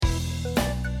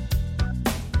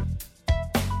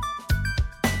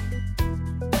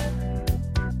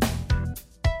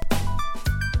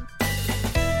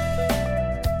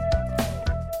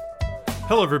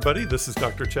Hello, everybody. This is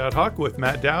Dr. Chad Hawk with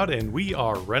Matt Dowd, and we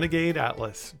are Renegade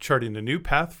Atlas, charting a new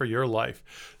path for your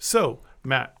life. So,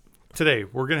 Matt, today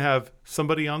we're going to have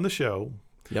somebody on the show,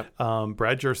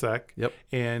 Brad Jersak,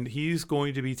 and he's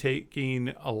going to be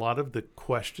taking a lot of the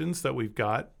questions that we've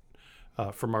got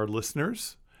from our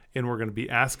listeners, and we're going to be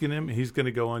asking him. He's going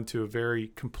to go into a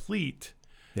very complete,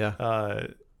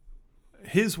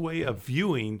 his way of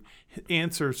viewing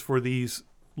answers for these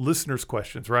listeners'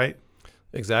 questions, right?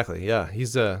 Exactly. Yeah.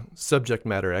 He's a subject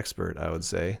matter expert, I would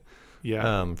say.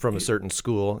 Yeah. From a certain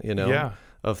school,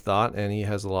 of thought. And he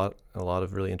has a lot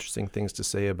of really interesting things to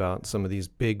say about some of these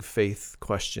big faith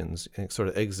questions and sort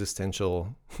of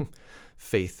existential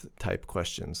faith type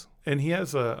questions. And he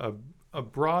has a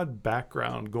broad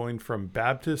background going from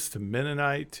Baptist to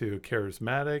Mennonite to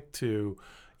Charismatic to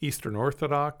Eastern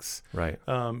Orthodox. Right.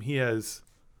 He has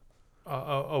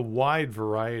a wide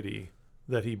variety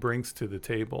that he brings to the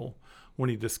table when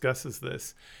he discusses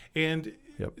this. And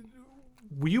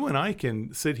you and I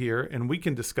can sit here and we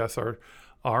can discuss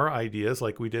our ideas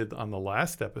like we did on the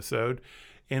last episode.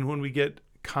 And when we get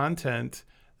content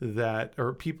that,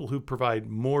 or people who provide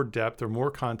more depth or more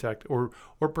contact or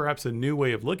perhaps a new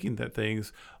way of looking at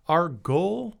things, our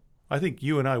goal, I think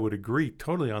you and I would agree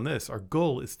totally on this, our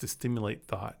goal is to stimulate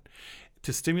thought,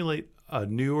 to stimulate a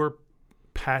newer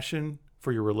passion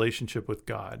for your relationship with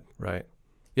God. Right.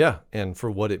 Yeah, and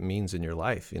for what it means in your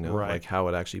life, like how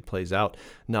it actually plays out.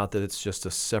 Not that it's just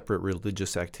a separate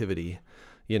religious activity,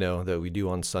 that we do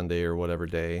on Sunday or whatever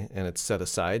day, and it's set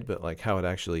aside, but like how it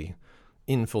actually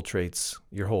infiltrates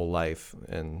your whole life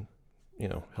and,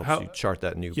 helps you chart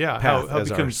that new path,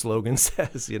 as our slogan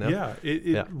says, Yeah,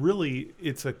 it really,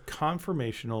 it's a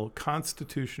conformational,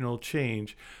 constitutional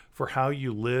change for how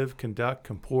you live, conduct,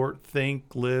 comport,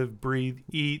 think, live, breathe,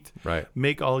 eat,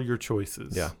 make all your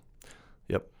choices. Yeah.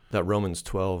 That Romans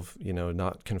 12,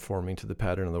 not conforming to the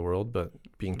pattern of the world, but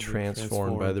being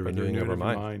transformed by the renewing of our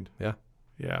mind. Yeah.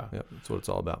 That's what it's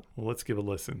all about. Well, let's give a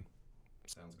listen.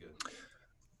 Sounds good.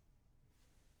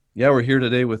 Yeah, we're here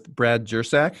today with Brad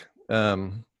Jersak.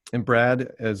 And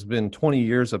Brad has been 20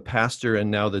 years a pastor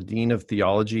and now the Dean of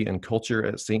Theology and Culture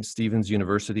at St. Stephen's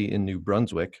University in New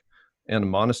Brunswick and a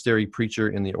monastery preacher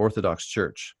in the Orthodox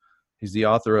Church. He's the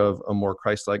author of A More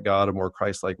Christ-Like God, A More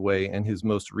Christ-Like Way, and his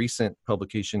most recent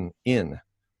publication,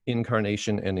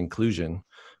 Incarnation and Inclusion,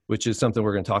 which is something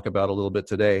we're going to talk about a little bit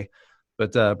today.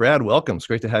 But Brad, welcome. It's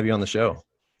great to have you on the show.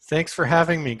 Thanks for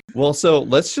having me. Well, so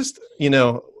let's just,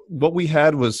 what we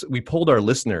had was we polled our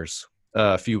listeners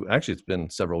actually it's been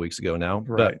several weeks ago now,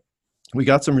 but we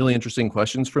got some really interesting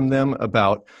questions from them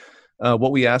about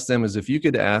what we asked them is if you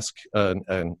could ask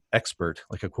an expert,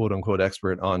 like a quote unquote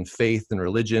expert on faith and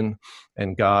religion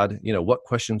and God, what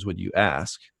questions would you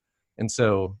ask? And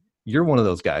so you're one of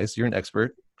those guys, you're an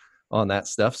expert on that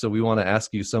stuff. So we want to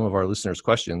ask you some of our listeners'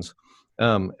 questions.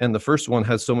 And the first one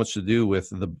has so much to do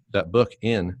with that book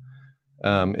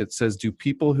it says, do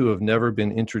people who have never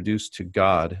been introduced to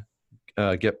God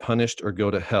get punished or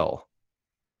go to hell?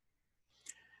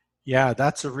 Yeah,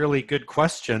 that's a really good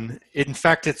question. In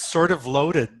fact, it's sort of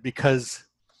loaded because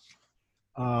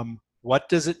what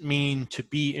does it mean to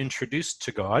be introduced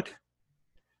to God?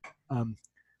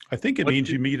 I think it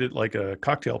means you meet at like a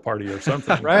cocktail party or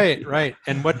something. Right.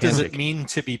 And what does it mean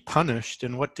to be punished?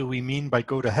 And what do we mean by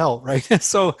go to hell, right?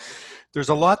 So there's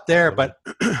a lot there, but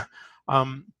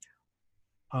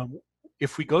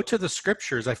if we go to the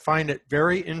scriptures, I find it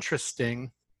very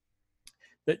interesting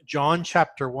that John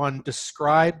chapter 1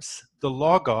 describes the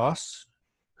Logos,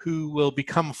 who will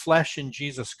become flesh in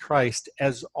Jesus Christ,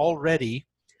 as already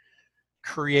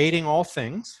creating all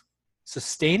things,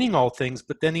 sustaining all things.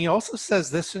 But then he also says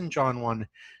this in John 1,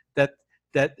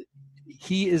 that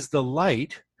he is the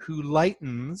light who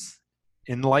enlightens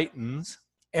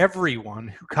everyone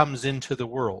who comes into the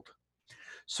world.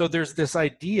 So there's this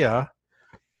idea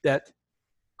that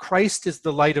Christ is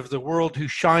the light of the world who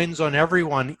shines on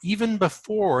everyone even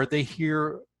before they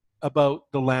hear about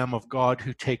the Lamb of God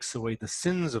who takes away the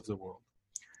sins of the world.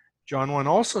 John 1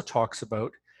 also talks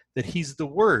about that he's the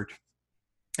Word.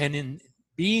 And in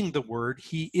being the Word,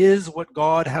 he is what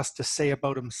God has to say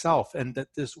about himself, and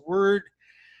that this Word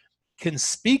can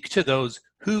speak to those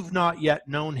who've not yet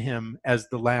known him as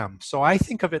the Lamb. So I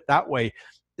think of it that way,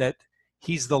 that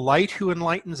he's the light who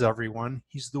enlightens everyone.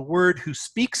 He's the Word who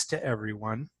speaks to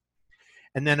everyone.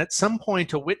 And then at some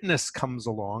point, a witness comes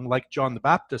along, like John the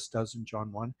Baptist does in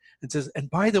John 1, and says, and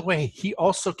by the way, he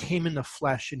also came in the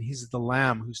flesh, and he's the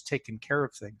Lamb who's taken care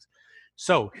of things.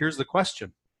 So here's the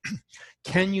question.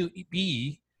 Can you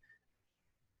be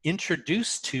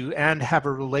introduced to and have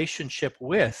a relationship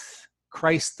with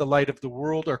Christ, the light of the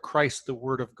world, or Christ, the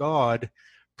Word of God,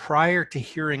 prior to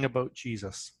hearing about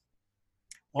Jesus?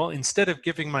 Well, instead of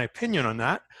giving my opinion on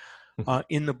that,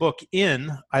 in the book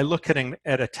I look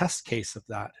at a test case of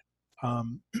that.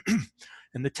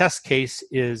 And the test case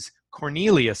is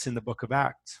Cornelius in the book of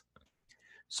Acts.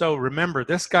 So remember,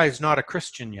 this guy's not a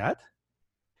Christian yet,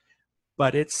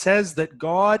 but it says that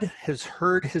God has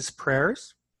heard his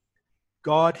prayers.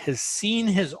 God has seen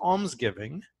his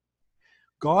almsgiving.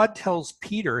 God tells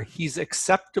Peter he's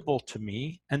acceptable to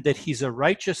me and that he's a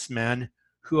righteous man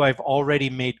who I've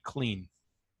already made clean.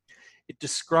 It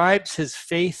describes his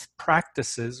faith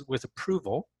practices with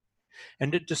approval,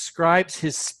 and it describes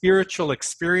his spiritual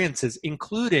experiences,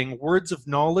 including words of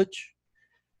knowledge,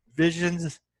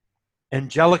 visions,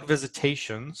 angelic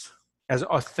visitations, as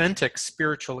authentic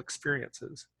spiritual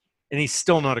experiences. And he's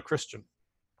still not a Christian.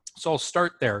 So I'll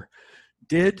start there.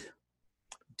 Did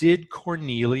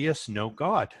Cornelius know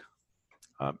God?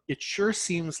 It sure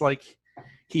seems like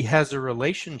he has a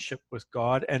relationship with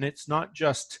God, and it's not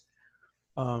just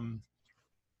someone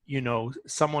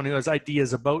who has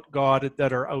ideas about God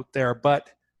that are out there, but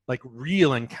like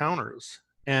real encounters,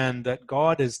 and that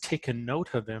God has taken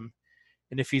note of him.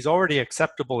 And if he's already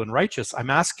acceptable and righteous, I'm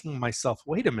asking myself,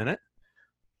 wait a minute,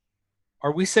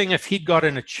 are we saying if he'd got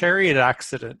in a chariot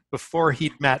accident before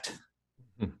he'd met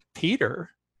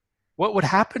Peter, what would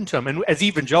happen to him? And as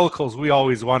evangelicals, we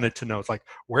always wanted to know, it's like,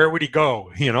 where would he go?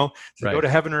 Does he go to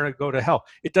heaven or go to hell?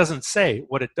 It doesn't say.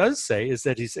 What it does say is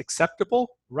that he's acceptable,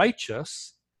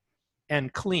 righteous,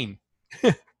 and clean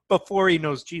before he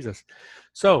knows Jesus.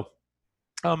 So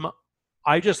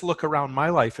I just look around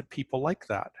my life at people like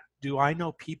that. Do I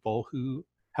know people who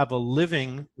have a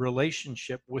living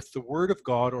relationship with the Word of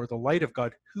God or the light of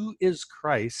God, who is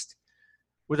Christ,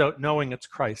 without knowing it's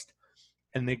Christ?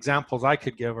 And the examples I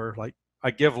could give are like,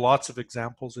 I give lots of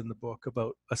examples in the book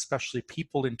about especially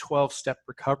people in 12-step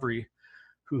recovery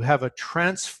who have a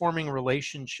transforming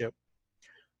relationship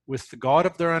with the God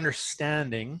of their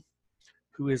understanding,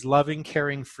 who is loving,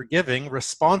 caring, forgiving,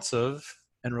 responsive,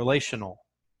 and relational.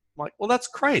 I'm like, well, that's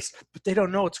Christ, but they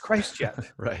don't know it's Christ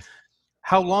yet. Right.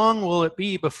 How long will it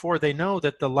be before they know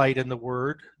that the light and the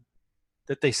Word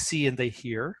that they see and they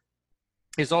hear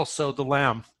is also the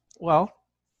Lamb? Well,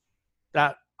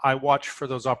 that I watch for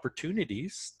those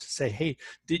opportunities to say, hey,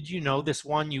 did you know this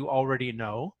one you already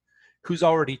know, who's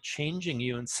already changing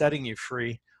you and setting you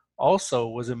free, also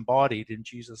was embodied in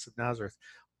Jesus of Nazareth?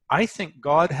 I think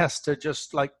God has to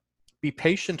just be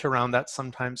patient around that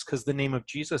sometimes, because the name of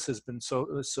Jesus has been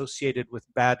so associated with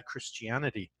bad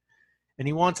Christianity. And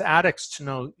he wants addicts to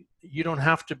know, you don't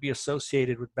have to be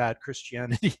associated with bad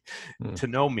Christianity to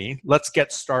know me. Let's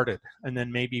get started, and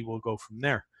then maybe we'll go from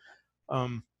there.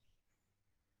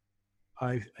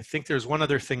 I think there's one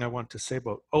other thing I want to say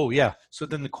about, so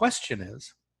then the question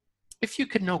is, if you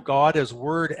can know God as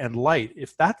Word and light,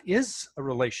 if that is a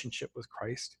relationship with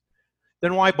Christ,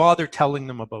 then why bother telling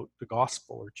them about the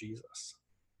gospel or Jesus?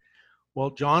 Well,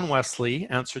 John Wesley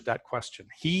answered that question.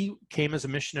 He came as a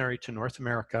missionary to North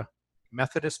America,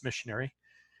 Methodist missionary,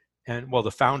 and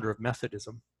the founder of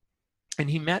Methodism.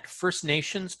 And he met First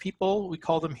Nations people, we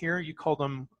call them here, you call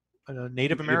them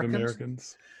Native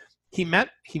Americans. He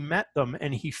met them,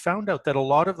 and he found out that a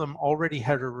lot of them already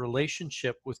had a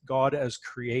relationship with God as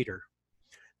creator,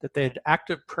 that they had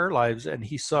active prayer lives, and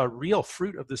he saw real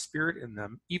fruit of the Spirit in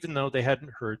them, even though they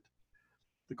hadn't heard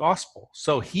the gospel.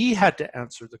 So he had to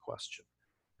answer the question,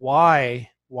 why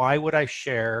would I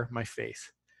share my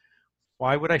faith?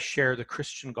 Why would I share the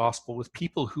Christian gospel with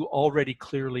people who already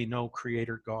clearly know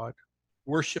Creator God,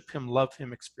 worship him, love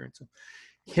him, experience him?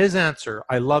 His answer,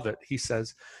 I love it. He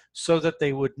says, so that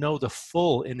they would know the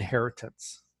full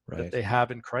inheritance that they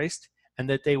have in Christ, and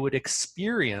that they would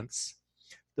experience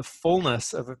the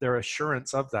fullness of their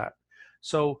assurance of that.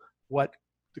 So what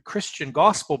the Christian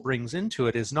gospel brings into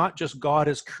it is not just God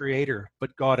as creator,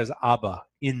 but God as Abba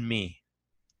in me.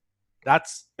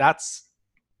 That's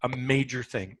a major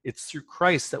thing. It's through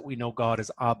Christ that we know God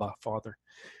as Abba, Father.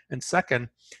 And second,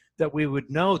 that we would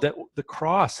know that the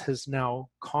cross has now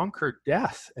conquered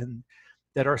death, and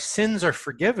that our sins are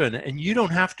forgiven, and you don't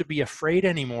have to be afraid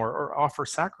anymore or offer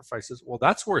sacrifices. Well,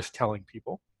 that's worth telling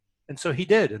people. And so he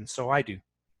did, and so I do.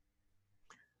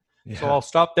 Yeah. So I'll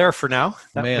stop there for now.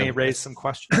 That may raise some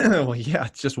questions. Well, yeah,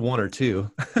 it's just one or two.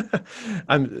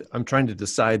 I'm trying to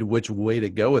decide which way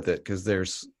to go with it, because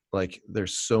there's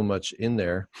so much in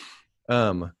there.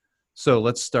 So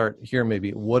let's start here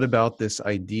maybe. What about this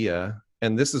idea?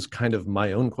 And this is kind of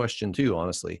my own question too,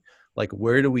 honestly. Like,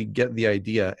 where do we get the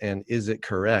idea, and is it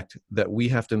correct that we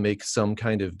have to make some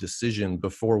kind of decision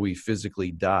before we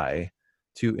physically die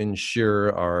to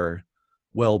ensure our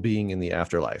well-being in the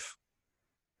afterlife?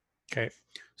 Okay,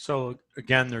 so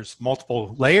again, there's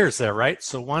multiple layers there, right?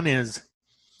 So one is,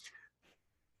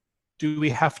 do we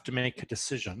have to make a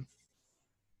decision?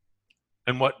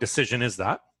 And what decision is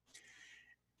that?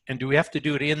 And do we have to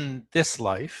do it in this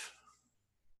life?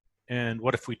 And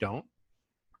what if we don't?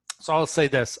 So I'll say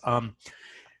this.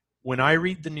 When I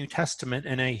read the New Testament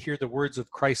and I hear the words of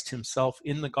Christ himself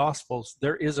in the Gospels,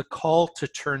 there is a call to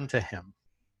turn to him.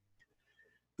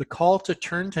 The call to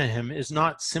turn to him is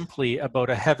not simply about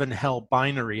a heaven-hell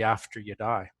binary after you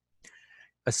die,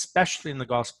 especially in the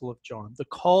Gospel of John. The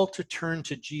call to turn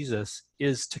to Jesus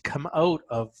is to come out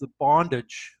of the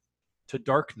bondage to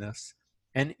darkness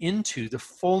and into the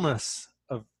fullness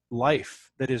of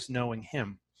life that is knowing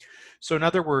him. So in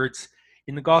other words,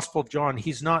 in the Gospel of John,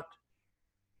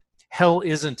 hell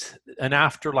isn't an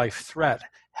afterlife threat.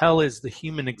 Hell is the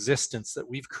human existence that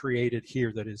we've created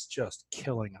here that is just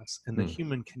killing us. And the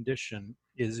human condition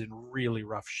is in really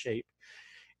rough shape.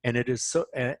 And it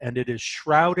is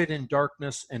shrouded in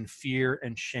darkness and fear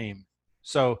and shame.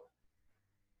 So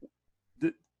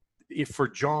if for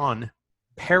John,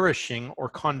 perishing or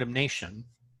condemnation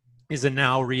is a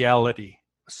now reality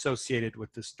associated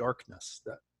with this darkness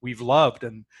that we've loved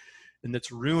and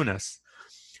that's ruinous.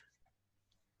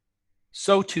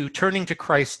 So too, turning to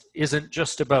Christ isn't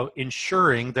just about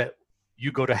ensuring that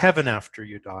you go to heaven after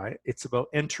you die. It's about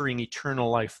entering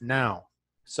eternal life now.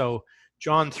 So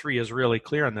John 3 is really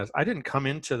clear on this. I didn't come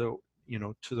into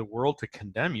the world to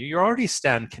condemn you. You already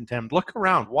stand condemned. Look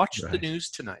around. Watch the news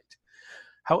tonight.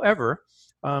 However,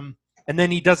 and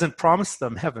then he doesn't promise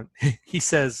them heaven. He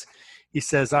says,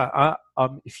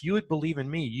 if you would believe in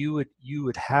me, you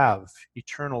would have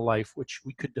eternal life, which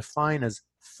we could define as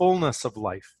fullness of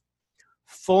life,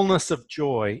 fullness of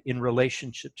joy in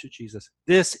relationship to Jesus.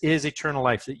 This is eternal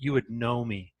life, that you would know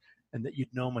me and that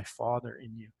you'd know my Father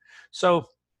in you. So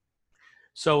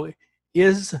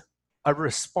is a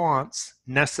response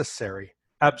necessary?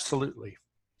 Absolutely.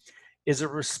 Is a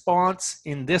response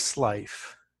in this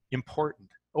life important?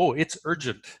 Oh, it's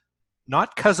urgent.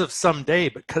 Not because of someday,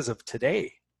 but because of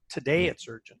today. Today it's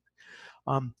urgent.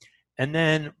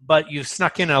 But you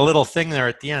snuck in a little thing there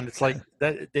at the end. It's like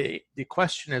the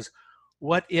question is,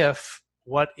 what if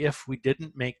we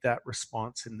didn't make that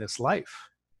response in this life?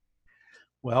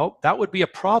 Well, that would be a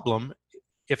problem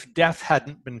if death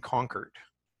hadn't been conquered.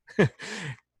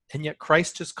 And yet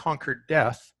Christ has conquered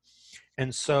death.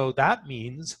 And so that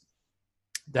means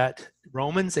that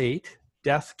Romans 8,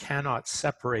 death cannot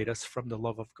separate us from the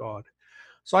love of God.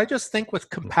 So I just think with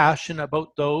compassion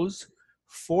about those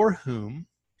for whom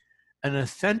an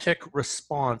authentic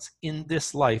response in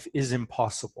this life is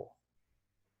impossible.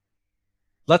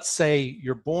 Let's say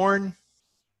you're born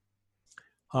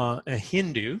a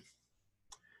Hindu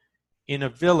in a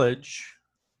village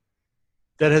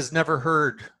that has never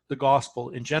heard the gospel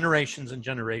in generations and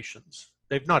generations.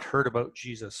 They've not heard about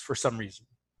Jesus for some reason.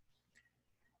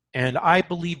 And I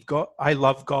believe God, I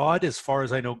love God as far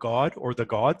as I know God or the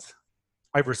gods.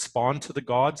 I respond to the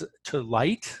gods, to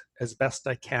light as best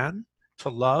I can, to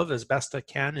love as best I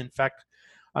can. In fact,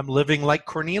 I'm living like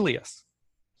Cornelius.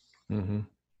 Mm-hmm.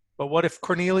 But what if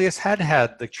Cornelius had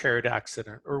the chariot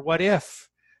accident? Or what if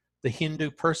the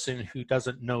Hindu person who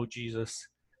doesn't know Jesus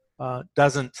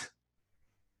doesn't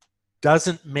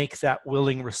make that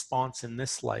willing response in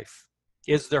this life?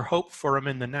 Is there hope for him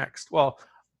in the next? Well,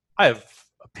 I have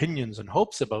opinions and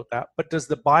hopes about that, but does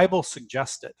the Bible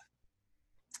suggest it?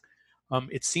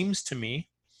 It seems to me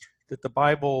that the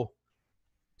Bible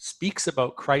speaks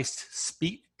about Christ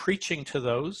preaching to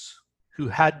those who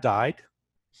had died,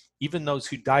 even those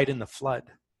who died in the flood,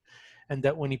 and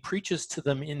that when he preaches to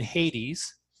them in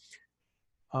Hades,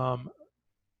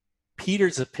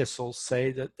 Peter's epistles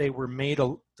say that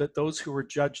that those who were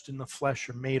judged in the flesh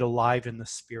are made alive in the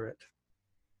spirit.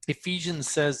 Ephesians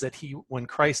says that when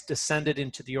Christ descended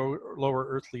into the lower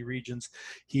earthly regions,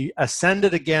 he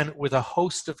ascended again with a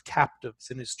host of captives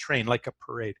in his train, like a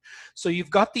parade. So you've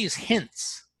got these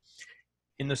hints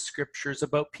in the scriptures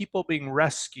about people being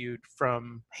rescued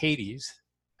from Hades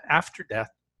after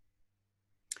death.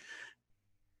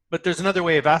 But there's another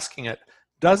way of asking it.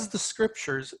 Do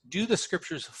the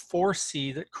scriptures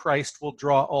foresee that Christ will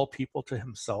draw all people to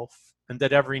himself, and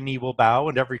that every knee will bow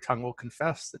and every tongue will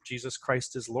confess that Jesus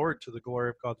Christ is Lord to the glory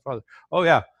of God the Father? Oh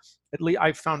yeah, at least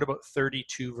I've found about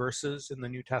 32 verses in the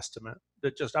New Testament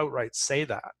that just outright say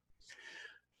that.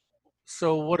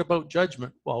 So what about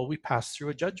judgment? Well, we pass through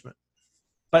a judgment.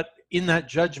 But in that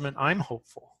judgment, I'm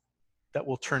hopeful that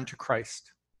we'll turn to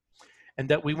Christ. and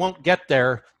that we won't get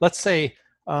there. Let's say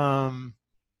someone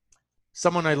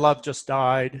I love just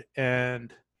died,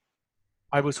 and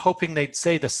I was hoping they'd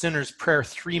say the sinner's prayer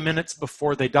 3 minutes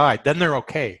before they died. Then they're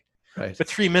okay. Right. But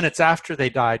 3 minutes after they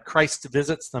died, Christ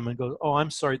visits them and goes, "Oh,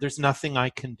 I'm sorry, there's nothing I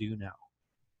can do now."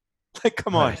 Like,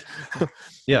 come on.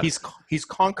 Yeah. He's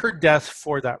conquered death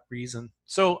for that reason.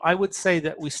 So I would say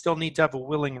that we still need to have a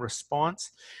willing response.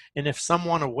 And if some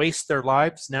want to waste their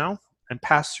lives now and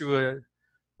pass through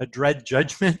a dread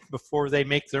judgment before they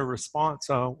make their response,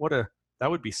 that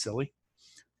would be silly.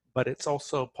 But it's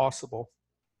also possible,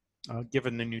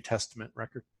 given the New Testament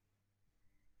record.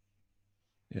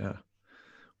 Yeah.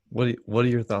 What are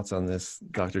your thoughts on this,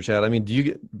 Dr. Chad? I mean,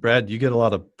 Brad, do you get a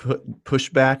lot of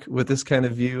pushback with this kind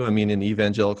of view? I mean, in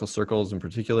evangelical circles in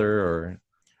particular,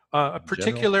 or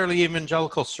particularly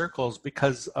evangelical circles,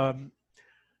 because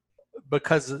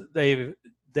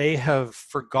they have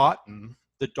forgotten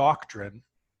the doctrine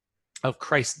of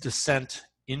Christ's descent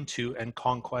into and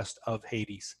conquest of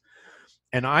Hades,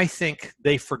 and I think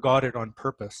they forgot it on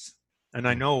purpose. And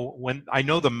I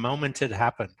know the moment it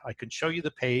happened. I can show you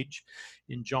the page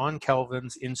in John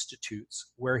Calvin's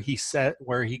Institutes where he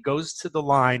goes to the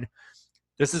line.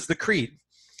 This is the creed.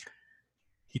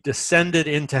 He descended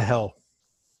into hell.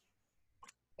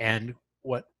 And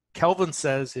what Calvin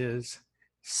says is,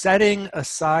 setting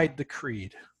aside the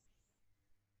creed,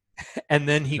 and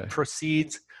then he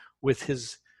proceeds with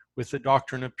the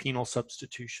doctrine of penal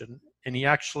substitution. And he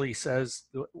actually says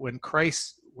when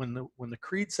the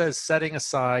creed says setting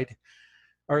aside,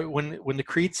 or when the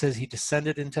creed says he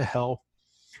descended into hell,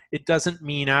 it doesn't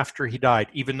mean after he died,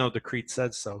 even though the creed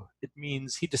says so. It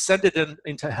means he descended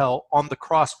into hell on the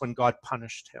cross when God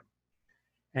punished him.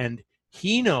 And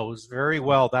he knows very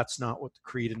well that's not what the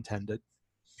creed intended.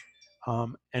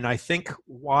 And I think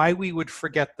why we would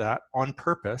forget that on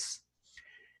purpose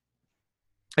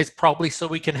is probably so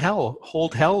we can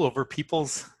hold hell over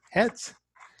people's heads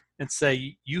and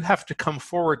say, you have to come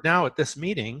forward now at this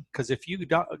meeting, because if you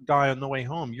die on the way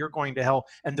home, you're going to hell,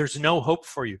 and there's no hope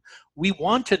for you. We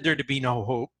wanted there to be no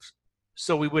hope,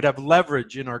 so we would have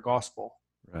leverage in our gospel.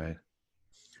 Right.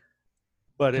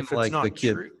 But if it's like not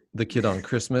the kid on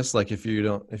Christmas, like if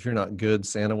you're not good,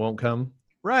 Santa won't come.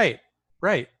 Right.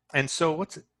 And so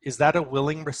is that a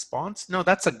willing response? No,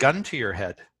 that's a gun to your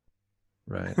head.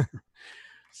 Right.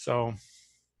 So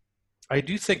I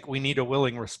do think we need a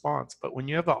willing response, but when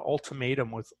you have an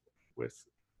ultimatum with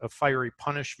a fiery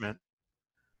punishment,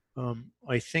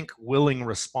 I think willing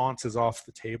response is off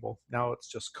the table. Now it's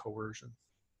just coercion.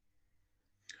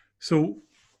 So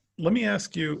let me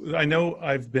ask you, I know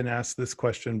I've been asked this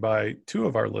question by two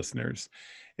of our listeners,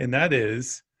 and that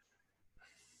is,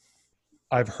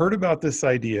 I've heard about this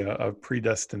idea of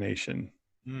predestination.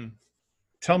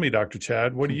 Tell me, Dr.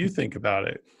 Chad, what do you think about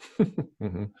it?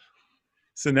 Mm-hmm.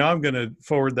 So now I'm going to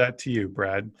forward that to you,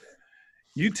 Brad.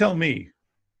 You tell me,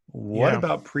 what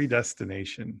about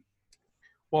predestination?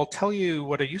 Well, I'll tell you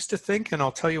what I used to think, and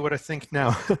I'll tell you what I think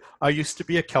now. I used to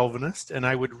be a Calvinist, and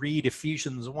I would read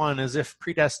Ephesians 1 as if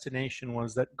predestination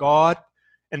was that God,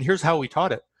 and here's how we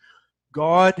taught it,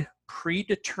 God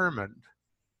predetermined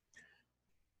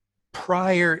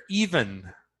prior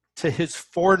even to his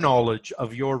foreknowledge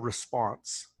of your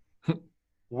response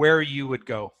where you would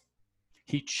go.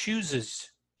 He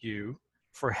chooses you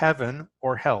for heaven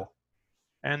or hell.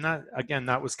 And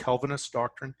that was Calvinist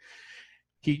doctrine.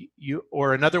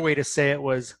 Or another way to say it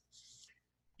was,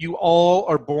 you all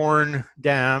are born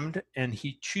damned, and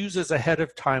he chooses ahead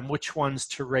of time which ones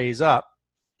to raise up,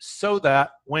 so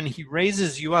that when he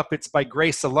raises you up, it's by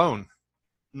grace alone,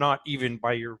 not even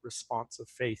by your response of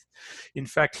faith. In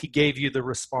fact, he gave you the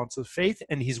response of faith,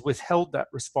 and he's withheld that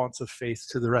response of faith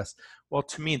to the rest. Well,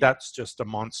 to me, that's just a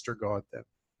monster God then,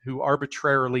 who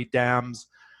arbitrarily damns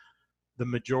the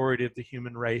majority of the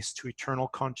human race to eternal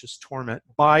conscious torment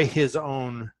by his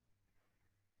own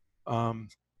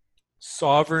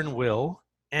sovereign will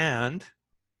and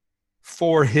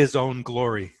for his own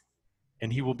glory.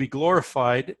 And he will be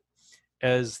glorified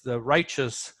as the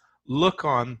righteous look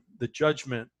on the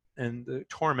judgment and the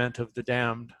torment of the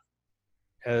damned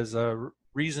as a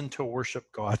reason to worship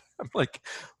God. I'm like,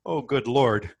 oh, good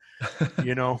Lord,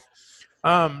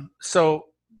 So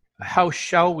how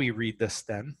shall we read this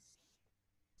then?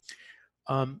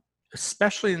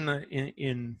 Especially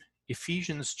in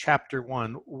Ephesians chapter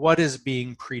 1, what is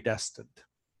being predestined?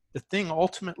 The thing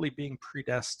ultimately being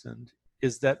predestined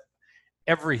is that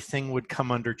everything would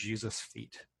come under Jesus'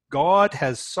 feet. God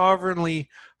has sovereignly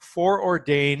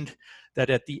foreordained that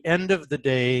at the end of the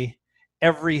day,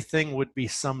 everything would be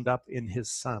summed up in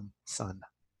his son.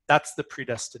 That's the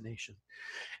predestination.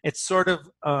 It's sort of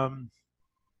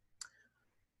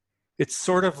It's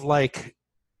sort of like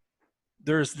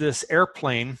there's this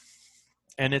airplane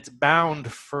and it's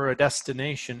bound for a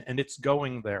destination and it's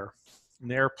going there.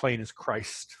 And the airplane is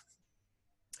Christ.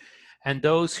 And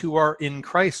those who are in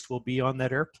Christ will be on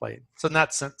that airplane. So in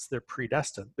that sense, they're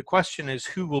predestined. The question is,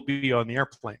 who will be on the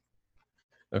airplane?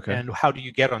 Okay. And how do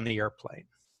you get on the airplane?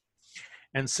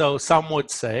 And so some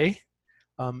would say,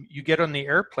 you get on the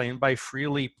airplane by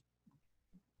freely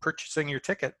purchasing your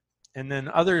ticket. And then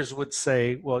others would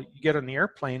say, well, you get on the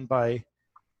airplane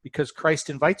because Christ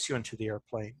invites you into the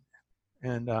airplane.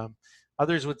 And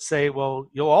others would say, well,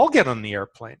 you'll all get on the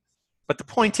airplane. But the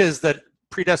point is that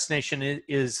predestination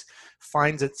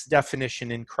finds its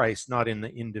definition in Christ, not in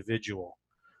the individual.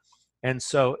 And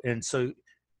so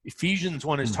Ephesians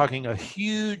 1 is talking a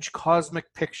huge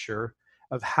cosmic picture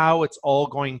of how it's all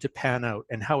going to pan out.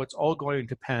 And how it's all going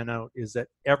to pan out is that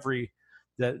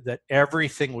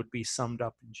everything would be summed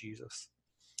up in Jesus.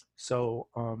 So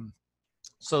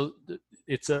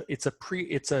it's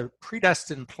a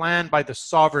predestined plan by the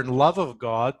sovereign love of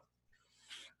God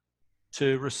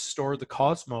to restore the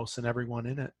cosmos and everyone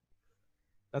in it.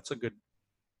 That's a good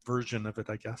version of it,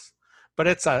 I guess. But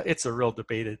it's a real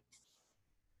debated.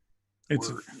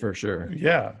 It's word. For sure.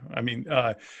 Yeah, I mean,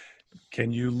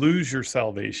 can you lose your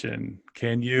salvation?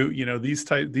 Can you? These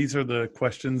are the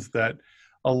questions that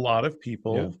a lot of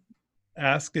people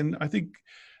ask, and I think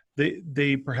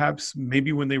they perhaps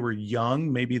maybe when they were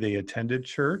young, maybe they attended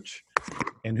church,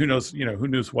 and who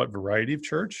knows what variety of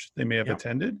church they may have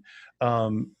attended.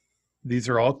 These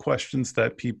are all questions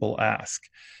that people ask.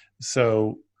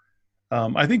 So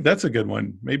I think that's a good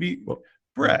one. Maybe,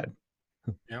 Brad.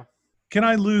 Yeah. Can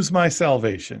I lose my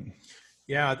salvation?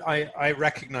 Yeah, I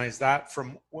recognize that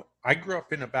from I grew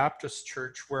up in a Baptist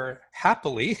church where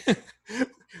happily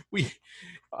we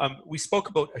spoke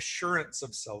about assurance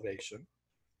of salvation.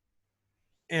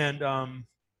 And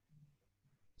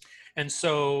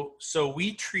so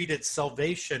we treated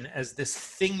salvation as this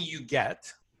thing you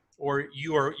get, or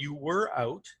you were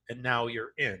out and now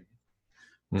you're in.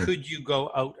 Could you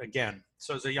go out again?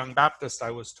 So as a young Baptist,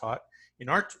 I was taught in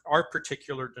our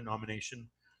particular denomination,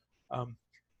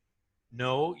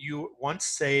 no, you once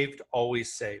saved,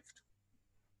 always saved.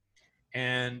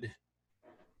 And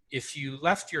if you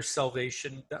left your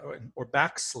salvation or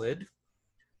backslid,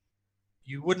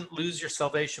 you wouldn't lose your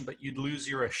salvation, but you'd lose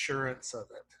your assurance of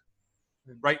it,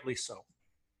 and rightly so.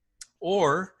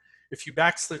 Or if you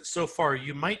backslid so far,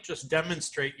 you might just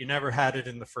demonstrate you never had it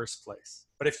in the first place.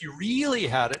 But if you really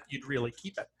had it, you'd really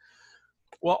keep it.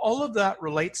 Well, all of that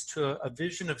relates to a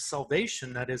vision of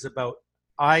salvation that is about,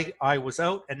 I was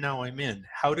out and now I'm in.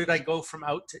 How did I go from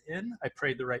out to in? I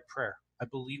prayed the right prayer. I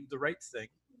believed the right thing,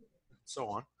 and so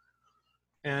on.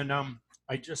 And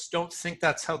I just don't think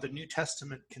that's how the New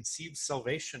Testament conceives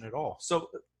salvation at all. So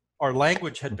our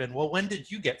language had been, well, when did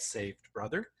you get saved,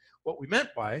 brother? What we meant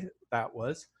by that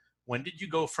was, when did you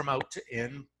go from out to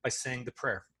in by saying the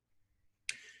prayer?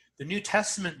 The New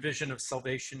Testament vision of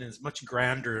salvation is much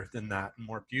grander than that, and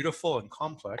more beautiful and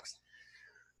complex.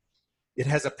 It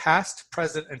has a past,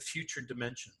 present, and future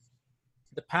dimension.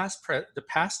 The past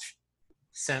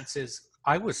sense is,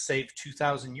 I was saved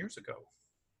 2,000 years ago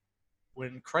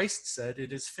when Christ said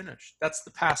it is finished. That's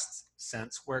the past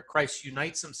sense, where Christ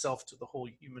unites himself to the whole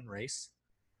human race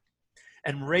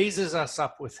and raises us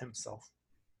up with himself.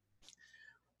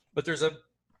 But there's a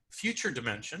future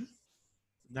dimension,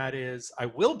 and that is, I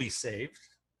will be saved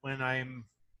when I'm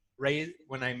raised,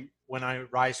 when I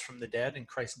rise from the dead and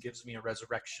Christ gives me a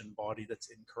resurrection body that's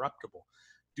incorruptible.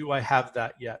 Do I have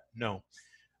that yet? No.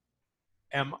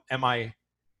 Am I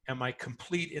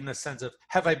complete in the sense of,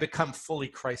 have I become fully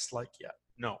Christ-like yet?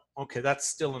 No. Okay, that's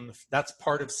still that's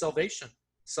part of salvation.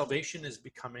 Salvation is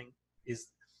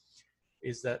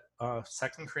that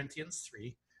 2 Corinthians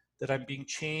 3, that I'm being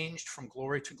changed from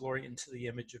glory to glory into the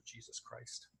image of Jesus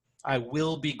Christ. I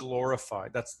will be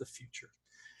glorified. That's the future.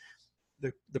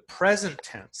 The present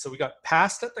tense. So we got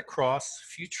past at the cross,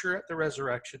 future at the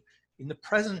resurrection. In the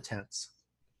present tense,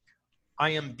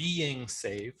 I am being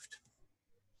saved.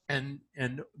 And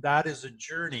that is a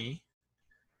journey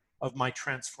of my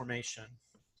transformation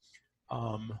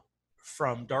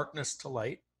from darkness to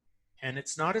light. And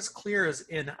it's not as clear as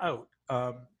in out.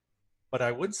 But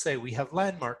I would say we have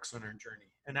landmarks on our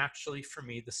journey. And actually, for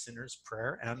me, the sinner's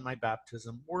prayer and my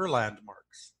baptism were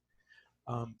landmarks.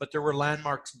 But there were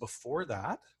landmarks before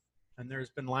that, and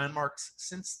there's been landmarks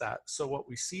since that. So what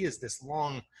we see is this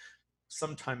long,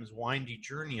 sometimes windy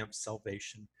journey of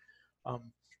salvation.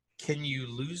 Can you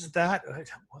lose that?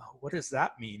 Well, what does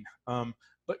that mean?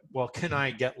 Can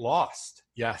I get lost?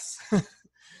 Yes.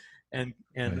 And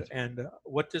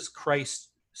what does Christ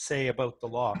say about the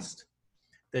lost?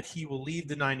 that he will leave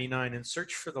the 99 and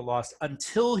search for the lost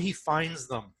until he finds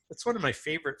them. That's one of my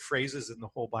favorite phrases in the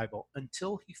whole Bible.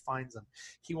 Until he finds them.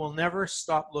 He will never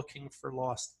stop looking for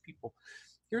lost people.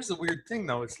 Here's the weird thing,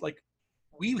 though. It's like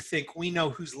we think we know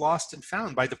who's lost and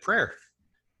found by the prayer.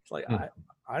 It's like,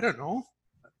 I don't know.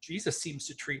 Jesus seems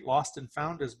to treat lost and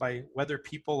found as by whether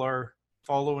people are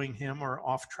following him or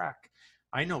off track.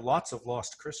 I know lots of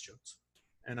lost Christians,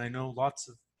 and I know lots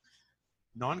of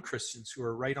non-Christians who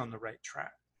are right on the right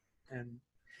track. And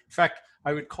in fact,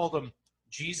 I would call them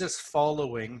Jesus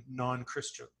following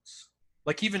non-Christians,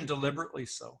 like even deliberately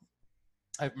so.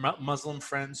 I have Muslim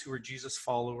friends who are Jesus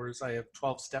followers. I have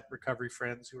 12-step recovery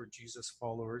friends who are Jesus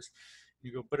followers.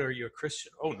 You go, but are you a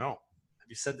Christian? Oh, no. Have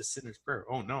you said the sinner's prayer?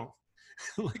 Oh, no.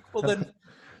 Like, well, then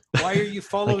why are you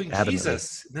following like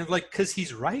Jesus? And they're like, because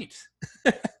he's right.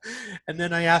 And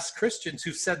then I ask Christians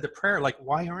who've said the prayer, like,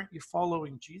 why aren't you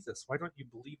following Jesus? Why don't you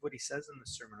believe what he says in the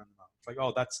Sermon on the Mount? It's like,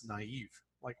 oh, that's naive.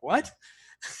 Like, what?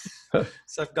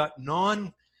 So I've got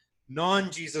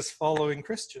non-Jesus following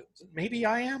Christians. Maybe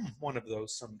I am one of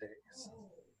those some days.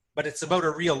 But it's about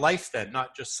a real life then,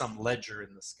 not just some ledger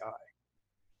in the sky.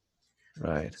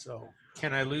 Right. So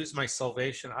can I lose my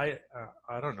salvation? I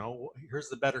don't know. Here's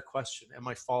the better question. Am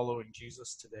I following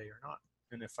Jesus today or not?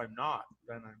 And if I'm not,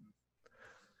 then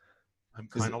I'm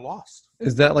kind of lost.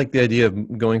 Is that like the idea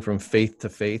of going from faith to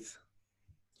faith?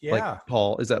 Yeah. Like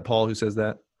Paul, is that Paul who says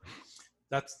that?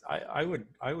 That's I would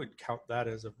count that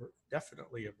as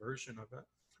definitely a version of it.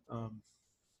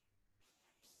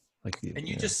 And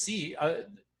you just see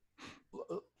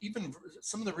even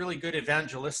some of the really good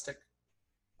evangelistic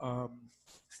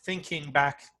thinking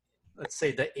back, let's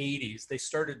say the 80s, they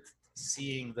started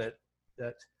seeing that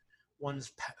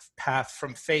one's path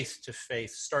from faith to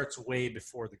faith starts way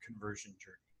before the conversion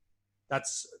journey.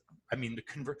 That's, I mean, the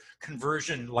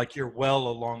conversion, like you're well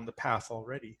along the path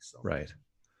already. So right.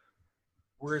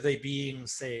 Were they being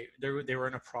saved? They were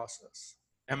in a process.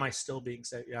 Am I still being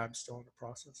saved? Yeah, I'm still in the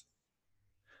process.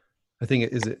 I think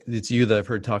it's you that I've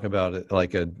heard talk about it,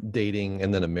 like a dating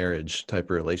and then a marriage type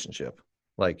of relationship.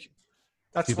 Like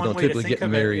that's people one don't way to typically think get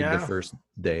of married it, yeah. the first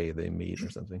day they meet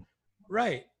or something.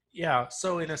 Right. Yeah.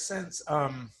 So in a sense,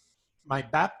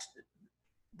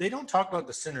 they don't talk about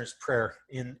the sinner's prayer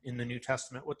in the New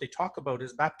Testament. What they talk about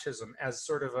is baptism as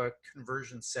sort of a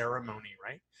conversion ceremony,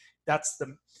 right? That's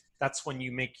when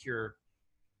you make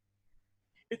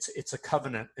it's a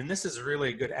covenant. And this is really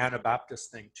a good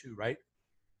Anabaptist thing too, right?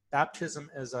 Baptism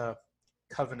as a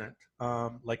covenant,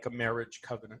 like a marriage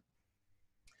covenant.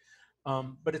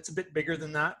 But it's a bit bigger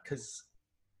than that because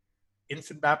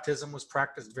infant baptism was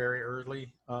practiced very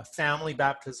early. Family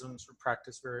baptisms were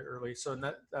practiced very early. So in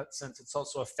that sense, it's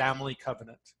also a family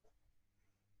covenant.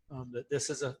 That this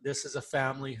is a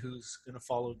family who's going to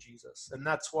follow Jesus. And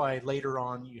that's why later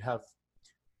on you have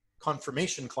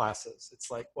confirmation classes.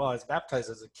 It's like, well, I was baptized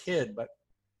as a kid, but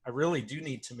I really do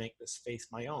need to make this faith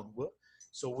my own.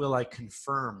 So will I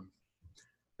confirm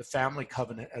the family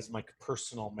covenant as my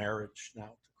personal marriage now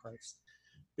to Christ?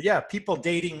 But yeah, people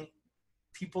dating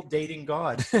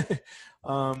God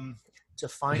to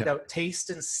find out, taste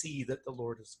and see that the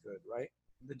Lord is good, right?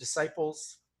 The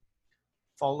disciples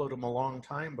followed him a long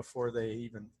time before they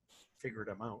even figured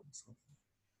him out. So.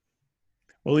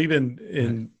 Well,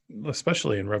 even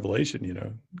especially in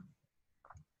Revelation,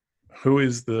 who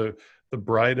is the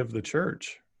bride of the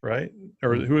church, right?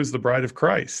 Or who is the bride of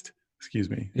Christ?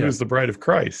 Excuse me. Who is the bride of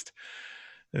Christ?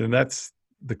 And that's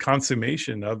the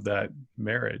consummation of that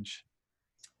marriage.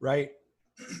 Right.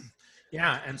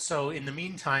 Yeah. And so in the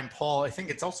meantime, Paul, I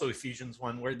think it's also Ephesians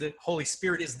 1, where the Holy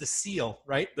Spirit is the seal,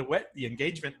 right? The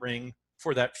engagement ring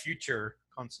for that future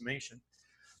consummation.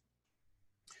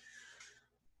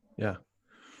 Yeah.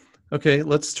 Okay.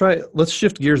 Let's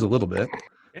shift gears a little bit.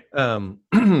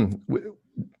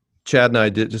 Chad and I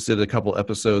just did a couple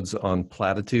episodes on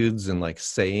platitudes and like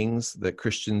sayings that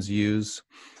Christians use.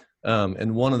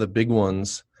 And one of the big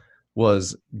ones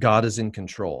was God is in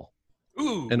control.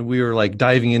 Ooh. And we were like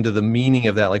diving into the meaning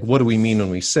of that. Like, what do we mean when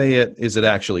we say it? Is it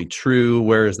actually true?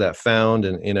 Where is that found?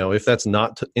 And, if that's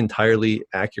not entirely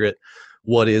accurate,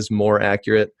 what is more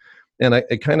accurate? And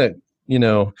it kind of,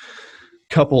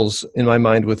 couples in my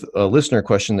mind with a listener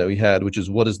question that we had, which is,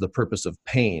 what is the purpose of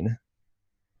pain?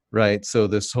 Right. So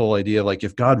this whole idea of like,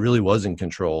 if God really was in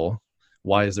control,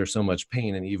 why is there so much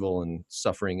pain and evil and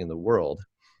suffering in the world?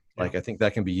 Yeah. Like, I think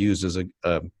that can be used as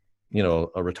a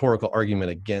rhetorical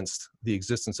argument against the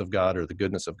existence of God or the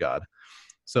goodness of God.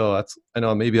 So I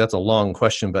know maybe that's a long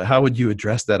question, but how would you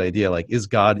address that idea? Like, is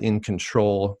God in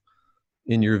control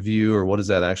in your view, or what does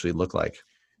that actually look like?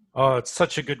 Oh, it's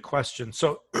such a good question.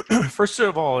 So first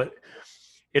of all,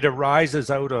 it arises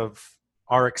out of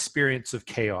our experience of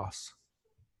chaos.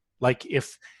 Like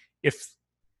if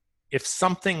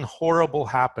something horrible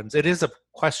happens, it is a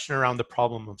question around the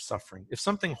problem of suffering. If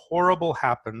something horrible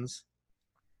happens,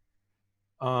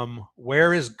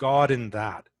 where is God in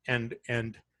that? And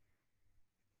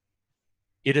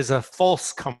it is a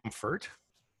false comfort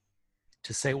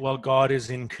to say, well, God is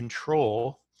in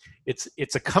control.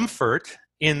 It's a comfort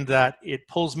in that it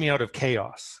pulls me out of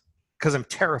chaos, because I'm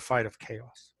terrified of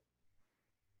chaos.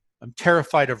 I'm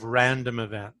terrified of random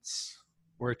events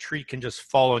where a tree can just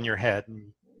fall on your head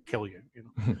and kill you.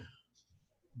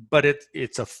 But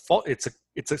it's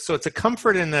a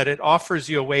comfort in that it offers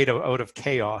you a way out of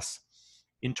chaos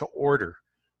into order.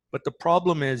 But the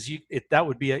problem is that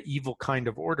would be an evil kind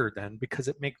of order then, because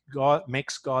it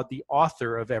makes God the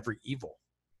author of every evil.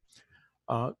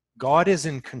 God is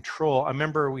in control. I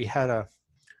remember we had a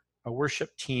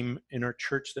worship team in our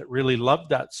church that really loved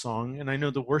that song, and I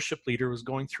know the worship leader was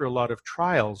going through a lot of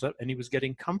trials, and he was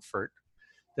getting comfort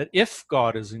that if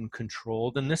God is in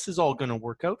control, then this is all going to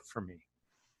work out for me.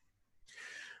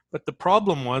 But the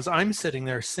problem was, I'm sitting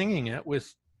there singing it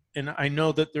and I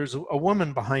know that there's a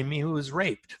woman behind me who was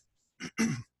raped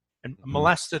and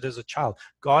molested as a child.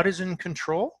 God is in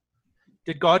control?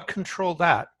 Did God control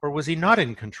that? Or was he not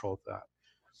in control of that?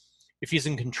 If he's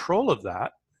in control of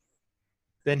that,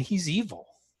 then he's evil.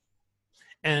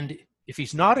 And if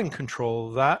he's not in control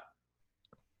of that,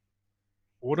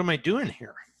 what am I doing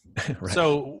here? Right.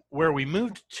 So where we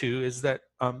moved to is that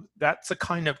that's a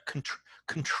kind of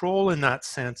control in that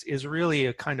sense is really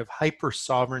a kind of hyper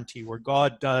sovereignty where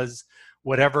God does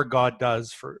whatever God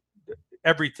does, for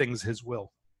everything's his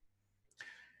will.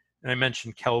 And I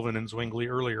mentioned Calvin and Zwingli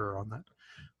earlier on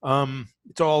that.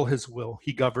 It's all his will.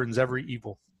 He governs every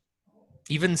evil,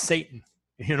 even Satan.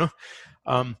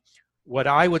 What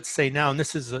I would say now, and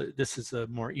this is a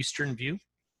more Eastern view,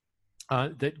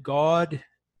 that God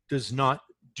does not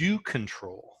do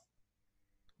control.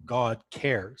 God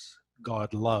cares.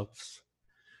 God loves.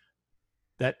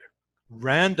 That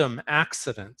random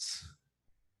accidents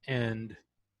and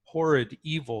horrid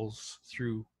evils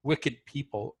through wicked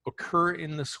people occur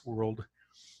in this world,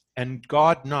 and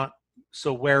God not.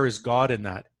 So where is God in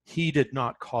that? He did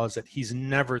not cause it. He's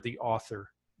never the author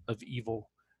of evil.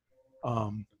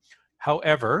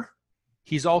 However,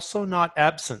 he's also not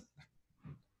absent.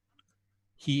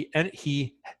 He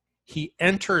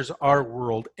enters our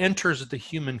world, enters the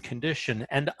human condition,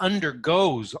 and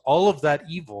undergoes all of that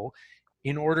evil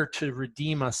in order to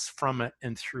redeem us from it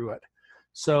and through it.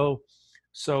 So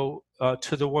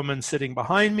to the woman sitting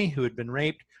behind me who had been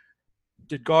raped,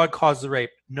 did God cause the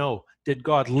rape? No. Did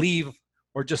God leave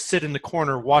or just sit in the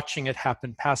corner watching it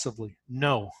happen passively?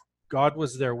 No. God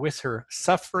was there with her,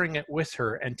 suffering it with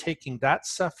her, and taking that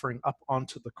suffering up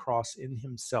onto the cross in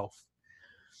himself.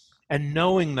 And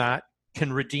knowing that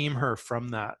can redeem her from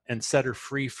that and set her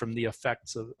free from the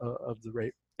effects of the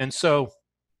rape. And so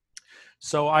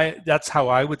that's how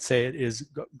I would say it is.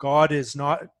 God does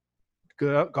not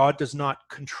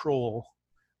control.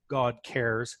 God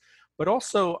cares. But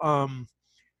also,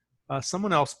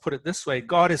 someone else put it this way: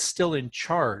 God is still in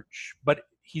charge, but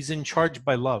he's in charge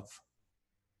by love.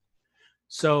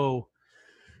 So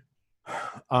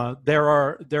there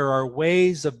are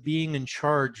ways of being in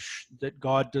charge that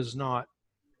God does not.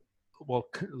 Well,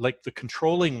 like the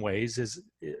controlling ways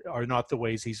are not the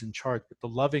ways he's in charge, but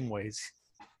the loving ways.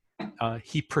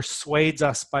 He persuades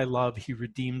us by love. He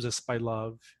redeems us by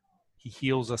love. He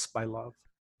heals us by love.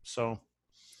 So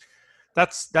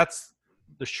that's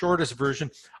the shortest version.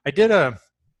 I did a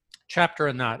chapter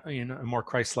on that, A More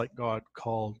Christ-Like God,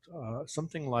 called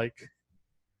something like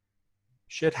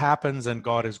 "Shit Happens and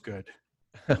God is Good."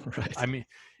 Right. I mean,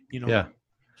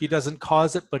 He doesn't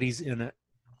cause it, but he's in it.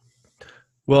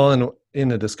 Well, and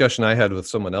in a discussion I had with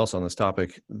someone else on this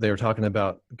topic, they were talking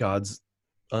about God's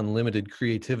unlimited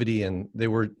creativity, and they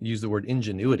used the word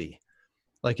ingenuity,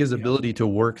 like his ability to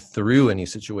work through any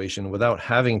situation without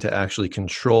having to actually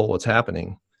control what's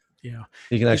happening. Yeah,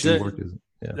 he can actually work.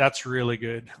 That's really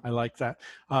good. I like that.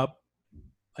 I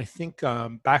think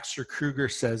Baxter Kruger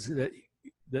says that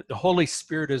the Holy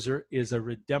Spirit is a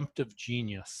redemptive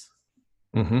genius.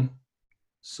 Mm-hmm.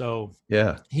 So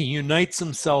he unites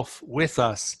himself with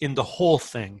us in the whole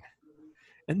thing,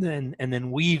 and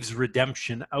then weaves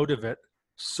redemption out of it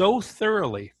so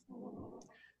thoroughly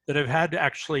that I've had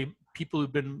actually people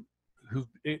who've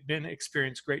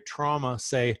experienced great trauma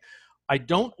say, I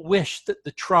don't wish that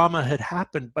the trauma had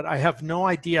happened, but I have no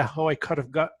idea how I could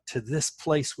have got to this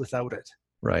place without it.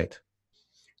 Right.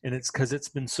 And it's because it's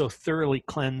been so thoroughly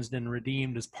cleansed and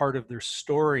redeemed as part of their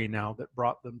story now that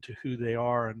brought them to who they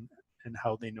are and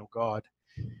how they know God.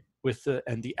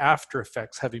 and the after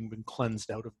effects having been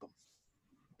cleansed out of them.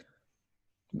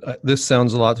 This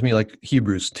sounds a lot to me like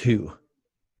Hebrews 2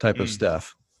 type of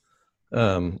stuff,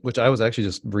 which I was actually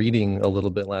just reading a little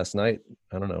bit last night.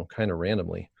 I don't know, kind of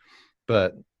randomly,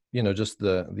 but just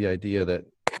the idea that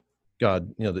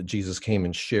God, that Jesus came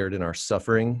and shared in our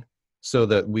suffering so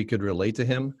that we could relate to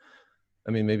him.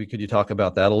 I mean, maybe could you talk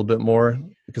about that a little bit more?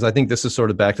 Because I think this is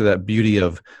sort of back to that beauty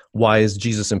of why is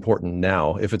Jesus important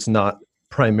now? If it's not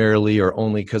primarily or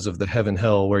only because of the heaven,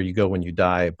 hell, where you go when you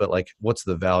die, but like, what's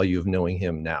the value of knowing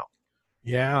him now?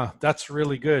 Yeah, that's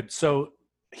really good. So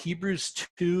Hebrews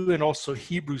 2 and also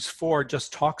Hebrews 4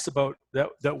 just talks about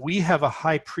that we have a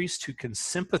high priest who can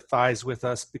sympathize with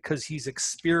us because he's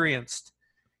experienced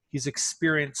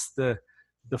the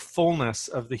fullness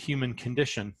of the human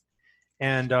condition.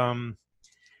 And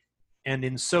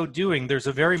in so doing, there's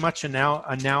a very much a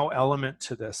now element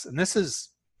to this. And this is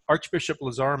Archbishop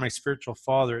Lazar, my spiritual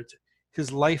father.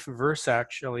 His life verse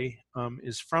actually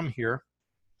is from here.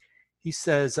 He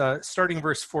says, starting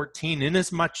verse 14,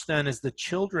 "Inasmuch then as the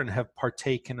children have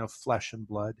partaken of flesh and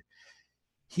blood,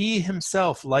 he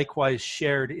himself likewise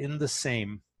shared in the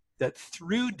same, that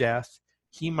through death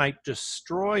he might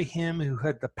destroy him who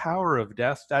had the power of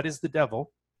death, that is the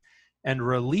devil, and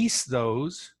release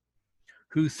those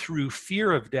who through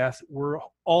fear of death were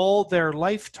all their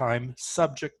lifetime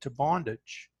subject to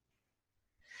bondage."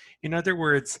 In other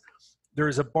words, there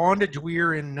is a bondage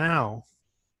we're in now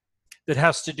that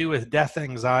has to do with death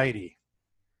anxiety.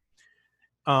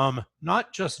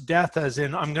 Not just death as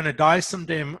in I'm going to die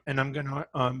someday and I'm going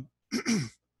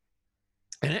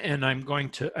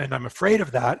to and I'm afraid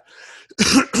of that.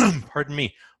 Pardon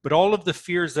me. But all of the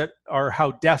fears that are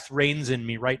how death reigns in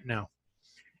me right now.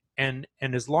 And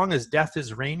as long as death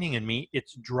is reigning in me,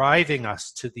 it's driving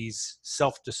us to these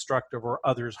self-destructive or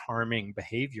others harming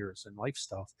behaviors and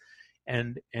lifestyles.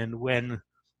 And when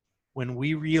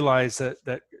we realize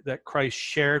that Christ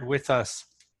shared with us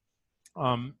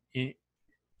in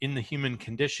the human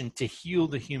condition to heal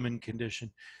the human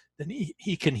condition, then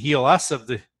he can heal us of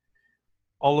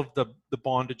all of the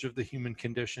bondage of the human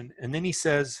condition. And then he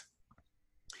says,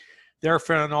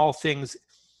 therefore in all things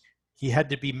he had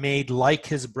to be made like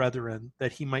his brethren,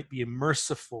 that he might be a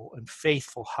merciful and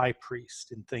faithful high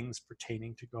priest in things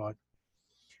pertaining to God.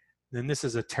 And this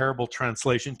is a terrible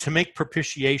translation, to make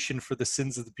propitiation for the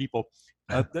sins of the people.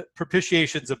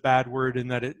 Propitiation is a bad word in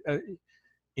that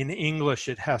in English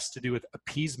it has to do with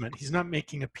appeasement. He's not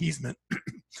making appeasement.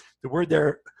 The word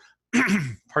there,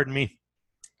 pardon me,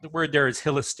 the word there is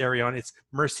hilasterion. It's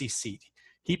mercy seat.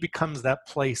 He becomes that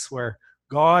place where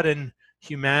God and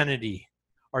humanity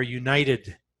are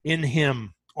united in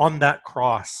him on that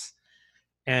cross,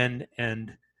 and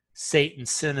Satan,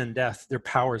 sin, and death, their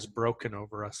power is broken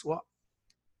over us. Well,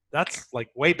 that's like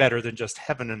way better than just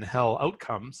heaven and hell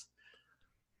outcomes.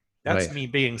 That's right. Me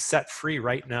being set free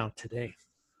right now today.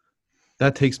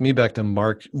 That takes me back to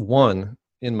Mark 1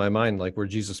 in my mind, like where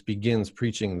Jesus begins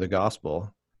preaching the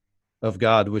gospel of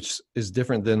God, which is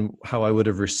different than how I would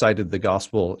have recited the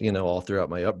gospel, all throughout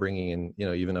my upbringing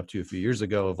and, even up to a few years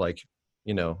ago of like,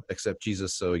 accept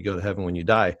Jesus so you go to heaven when you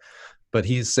die. But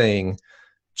he's saying,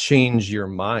 change your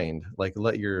mind, like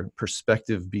let your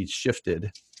perspective be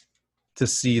shifted to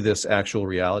see this actual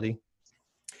reality.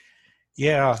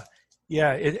 Yeah.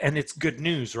 And it's good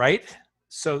news, right?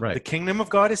 So right. The kingdom of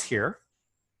God is here.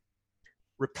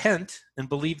 Repent and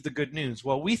believe the good news.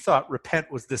 Well, we thought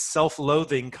repent was this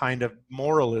self-loathing kind of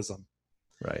moralism.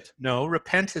 Right. No,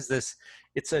 repent is this.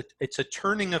 It's a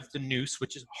turning of the noose,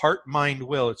 which is heart, mind,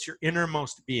 will. It's your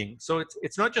innermost being. So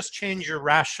it's not just change your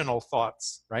rational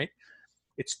thoughts, right?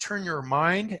 It's turn your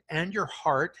mind and your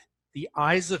heart, the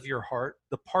eyes of your heart,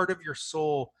 the part of your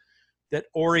soul that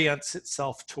orients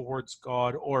itself towards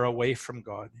God or away from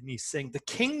God. And he's saying the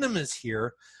kingdom is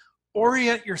here.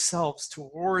 Orient yourselves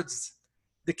towards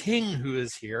the King who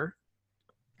is here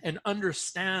and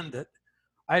understand that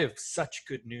I have such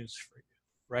good news for you,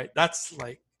 right? That's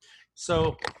like,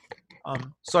 so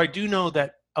I do know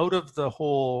that out of the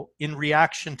whole, in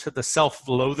reaction to the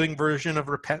self-loathing version of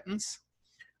repentance,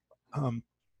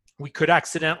 we could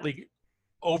accidentally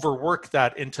overwork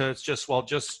that into it's just, well,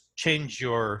 just change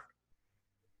your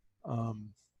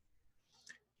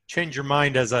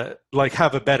mind as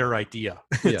have a better idea.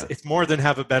 Yeah. It's more than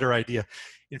have a better idea.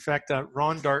 In fact,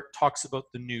 Ron Dart talks about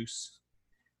the noose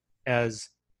as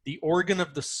the organ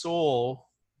of the soul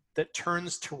that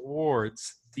turns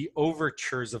towards the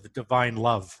overtures of divine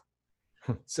love.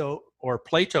 So, or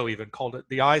Plato even called it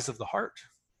the eyes of the heart.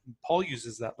 And Paul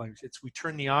uses that language. It's we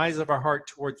turn the eyes of our heart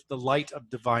towards the light of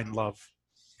divine love.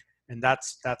 And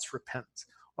that's repentance.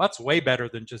 Well, that's way better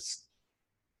than just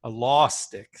law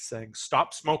stick saying,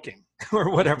 stop smoking or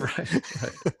whatever. Right.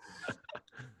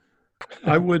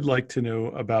 I would like to know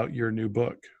about your new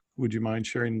book. Would you mind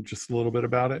sharing just a little bit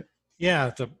about it?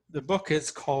 Yeah, the book is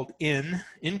called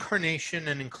Incarnation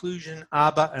and Inclusion,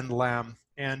 Abba and Lamb.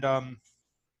 And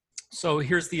so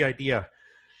here's the idea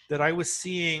that I was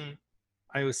seeing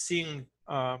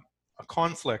a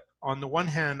conflict. On the one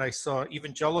hand, I saw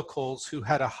evangelicals who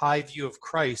had a high view of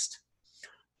Christ,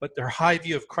 but their high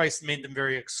view of Christ made them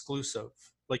very exclusive.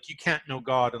 Like, you can't know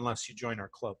God unless you join our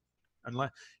club.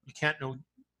 You can't know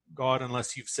God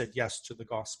unless you've said yes to the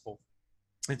gospel.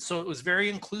 And so it was very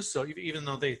inclusive, even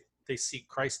though they see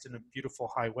Christ in a beautiful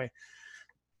high way.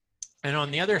 And on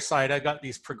the other side, I got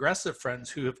these progressive friends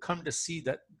who have come to see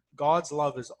that God's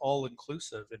love is all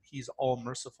inclusive and he's all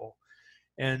merciful.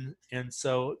 And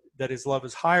so that his love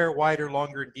is higher, wider,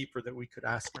 longer, and deeper than we could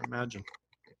ask or imagine.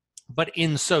 But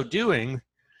in so doing,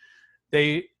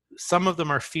 some of them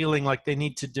are feeling like they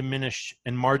need to diminish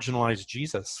and marginalize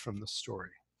Jesus from the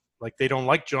story. Like, they don't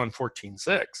like John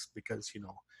 14:6 because,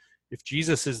 if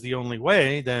Jesus is the only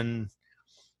way, then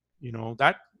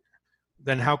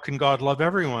then how can God love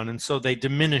everyone? And so they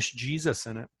diminish Jesus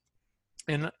in it.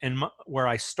 And where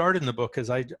I start in the book is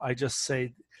I just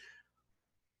say,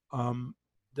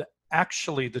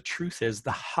 actually the truth is,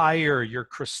 the higher your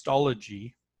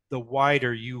Christology, the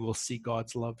wider you will see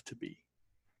God's love to be.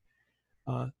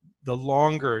 The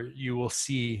longer you will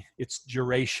see its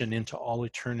duration into all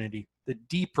eternity, the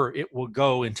deeper it will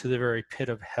go into the very pit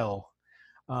of hell.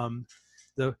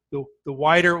 The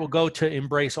wider it will go to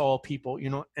embrace all people,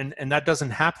 and that doesn't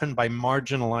happen by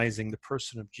marginalizing the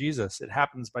person of Jesus. It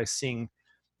happens by seeing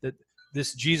that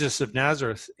this Jesus of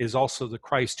Nazareth is also the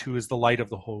Christ who is the light of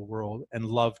the whole world and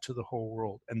love to the whole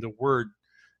world and the word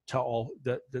to all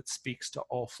that speaks to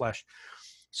all flesh.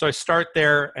 So I start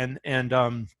there and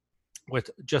with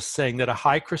just saying that a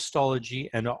high Christology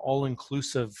and an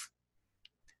all-inclusive,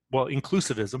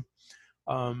 inclusivism,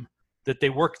 that they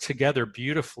work together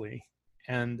beautifully,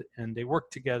 and they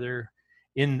work together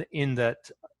in that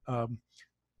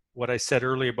what I said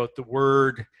earlier about the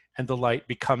word and the light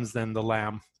becomes then the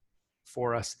lamb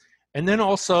for us. And then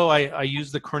also I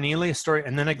use the Cornelius story,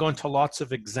 and then I go into lots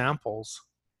of examples.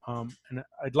 And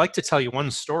I'd like to tell you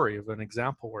one story of an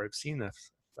example where I've seen this,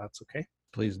 if that's okay.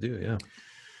 Please do, yeah.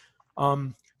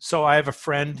 So I have a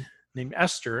friend named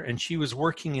Esther, and she was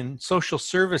working in social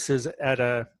services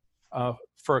at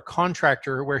for a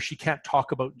contractor where she can't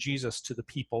talk about Jesus to the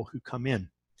people who come in.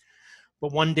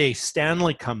 But one day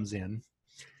Stanley comes in,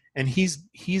 and he's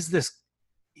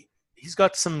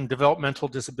got some developmental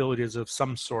disabilities of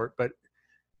some sort, but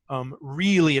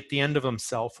really at the end of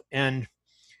himself. And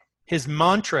his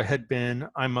mantra had been,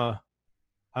 I'm a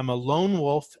lone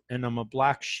wolf and I'm a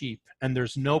black sheep, and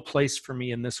there's no place for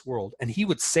me in this world. And he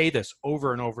would say this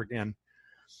over and over again.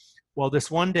 Well,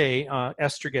 this one day,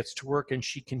 Esther gets to work and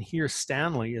she can hear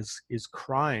Stanley is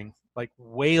crying, like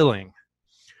wailing.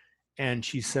 And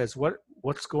she says,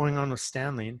 what's going on with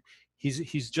Stanley? And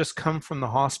he's just come from the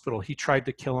hospital. He tried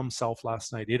to kill himself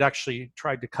last night. He'd actually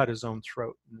tried to cut his own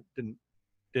throat and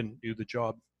didn't do the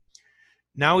job.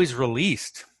 Now he's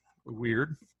released.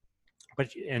 Weird.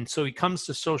 And so he comes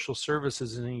to social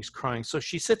services and he's crying. So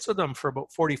she sits with him for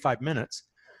about 45 minutes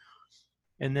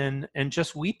and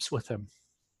just weeps with him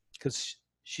because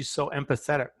she's so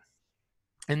empathetic.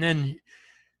 And then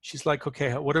she's like,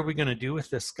 okay, what are we going to do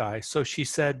with this guy? So she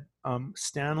said,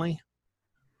 Stanley,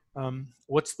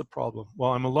 what's the problem?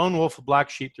 Well, I'm a lone wolf, a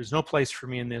black sheep. There's no place for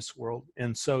me in this world.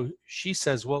 And so she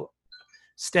says, well,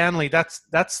 Stanley, that's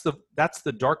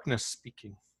the darkness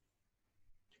speaking.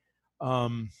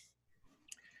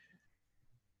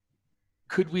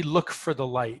 Could we look for the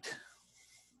light?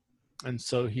 And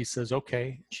so he says,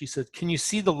 okay. She said, can you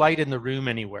see the light in the room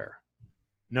anywhere?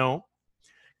 No.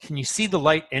 Can you see the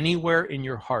light anywhere in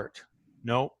your heart?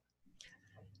 No.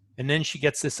 And then she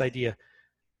gets this idea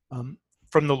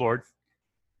from the Lord.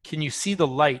 Can you see the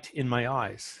light in my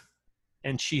eyes?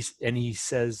 And he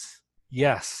says,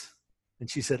 yes. And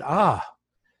she said,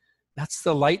 that's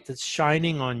the light that's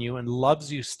shining on you and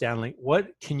loves you, Stanley. What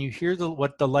can you hear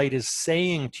what the light is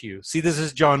saying to you? See, this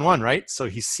is John 1, right? So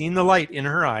he's seen the light in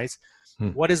her eyes.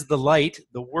 What is the light,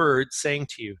 the word, saying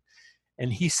to you?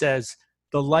 And he says,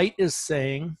 the light is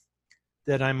saying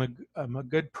that I'm a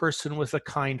good person with a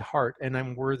kind heart and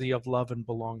I'm worthy of love and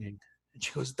belonging. And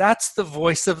she goes, that's the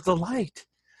voice of the light.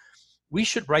 We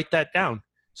should write that down.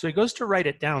 So he goes to write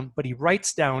it down, but he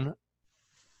writes down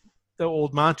the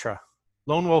old mantra.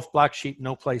 Lone wolf, black sheep,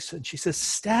 no place. And she says,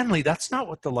 Stanley, that's not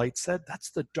what the light said. That's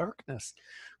the darkness.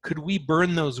 Could we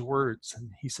burn those words?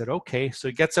 And he said, okay. So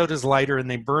he gets out his lighter and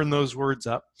they burn those words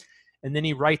up. And then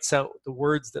he writes out the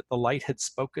words that the light had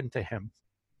spoken to him.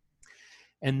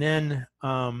 And then,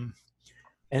 and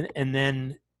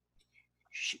then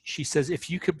she says, if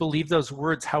you could believe those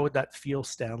words, how would that feel,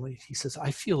 Stanley? He says,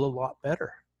 I feel a lot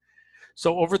better.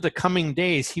 So over the coming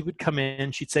days, he would come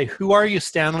in, she'd say, who are you,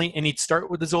 Stanley? And he'd start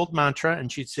with his old mantra,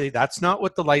 and she'd say, that's not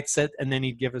what the light said. And then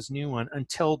he'd give his new one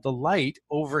until the light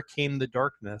overcame the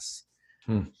darkness.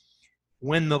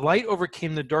 When the light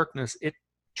overcame the darkness, it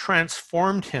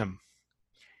transformed him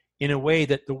in a way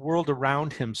that the world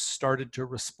around him started to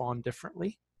respond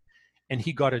differently. And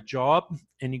he got a job,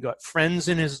 and he got friends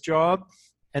in his job.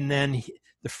 And then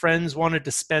the friends wanted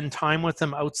to spend time with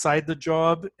him outside the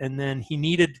job. And then he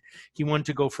wanted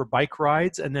to go for bike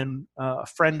rides. And then a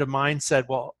friend of mine said,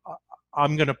 well,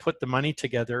 I'm going to put the money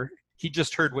together. He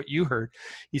just heard what you heard.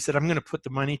 He said, I'm going to put the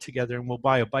money together and we'll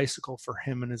buy a bicycle for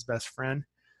him and his best friend.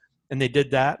 And they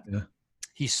did that. Yeah.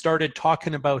 He started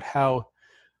talking about how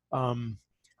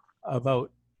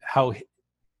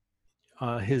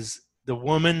the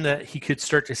woman that he could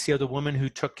start to see how the woman who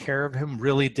took care of him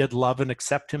really did love and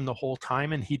accept him the whole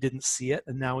time, and he didn't see it,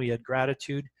 and now he had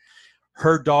gratitude.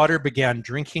 Her daughter began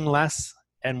drinking less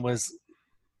and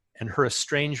her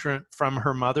estrangement from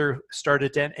her mother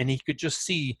started to end, and he could just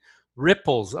see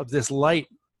ripples of this light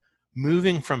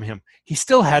moving from him. He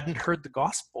still hadn't heard the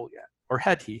gospel yet, or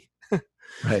had he?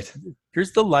 Right.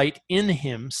 Here's the light in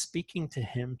him, speaking to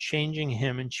him,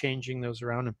 and changing those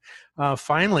around him.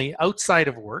 Finally, outside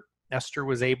of work, Esther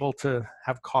was able to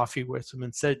have coffee with him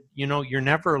and said, you're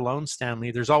never alone,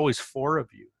 Stanley. There's always 4 of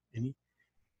you. And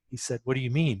he said, what do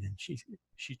you mean? And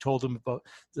she told him about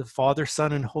the Father,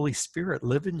 Son, and Holy Spirit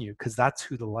live in you, because that's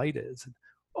who the light is. And,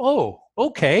 oh,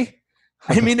 okay.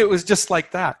 I mean, it was just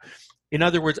like that. In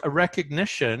other words, a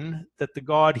recognition that the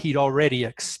God he'd already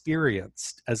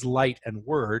experienced as light and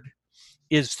word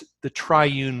is the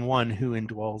triune one who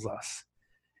indwells us.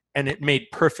 And it made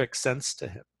perfect sense to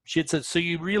him. She had said, so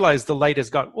you realize the light is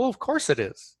God? Well, of course it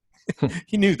is.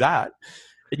 He knew that.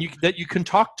 And that you can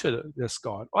talk to this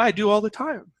God. Oh, I do all the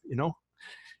time,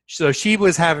 So she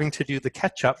was having to do the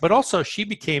catch up, but also she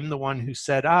became the one who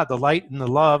said, the light and the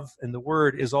love and the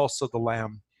word is also the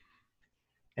Lamb.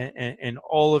 And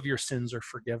all of your sins are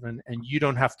forgiven, and you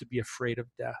don't have to be afraid of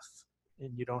death,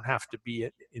 and you don't have to be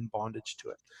in bondage to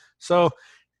it. So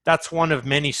that's one of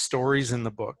many stories in the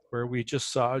book where we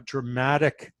just saw a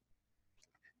dramatic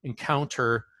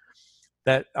encounter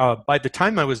that by the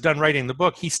time I was done writing the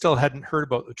book, he still hadn't heard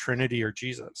about the Trinity or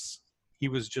Jesus. He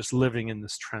was just living in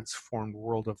this transformed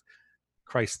world of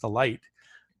Christ the light.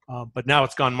 But now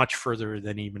it's gone much further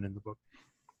than even in the book.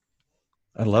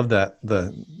 I love that.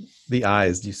 The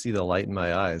eyes. Do you see the light in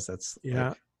my eyes? That's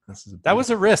that was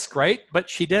a risk, right? But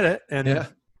she did it, and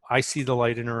I see the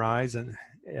light in her eyes, and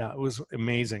it was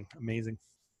amazing.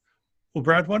 Well,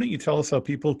 Brad, why don't you tell us how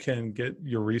people can get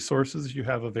your resources you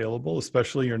have available,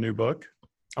 especially your new book?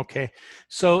 Okay,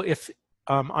 so if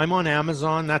I'm on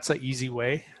Amazon, that's an easy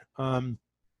way. And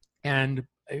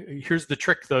here's the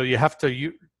trick, though: you have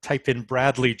to type in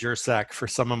Bradley Jersak for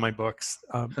some of my books.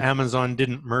 Amazon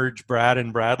didn't merge Brad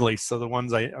and Bradley, so the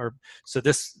ones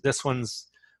this one's,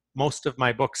 most of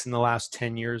my books in the last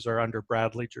 10 years are under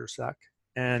Bradley Jersak.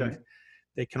 And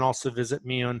they can also visit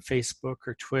me on Facebook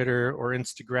or Twitter or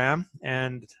Instagram.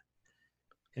 And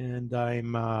I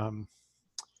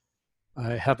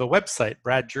have a website,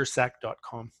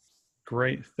 bradjersak.com.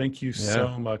 Great. Thank you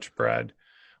so much, Brad.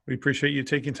 We appreciate you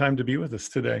taking time to be with us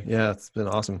today. Yeah, it's been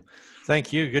awesome.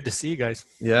 Thank you. Good to see you guys.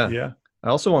 Yeah. I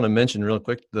also want to mention real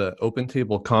quick the Open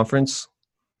Table Conference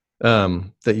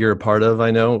that you're a part of,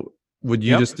 I know. Would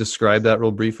you just describe that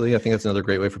real briefly? I think that's another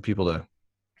great way for people to,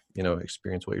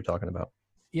 experience what you're talking about.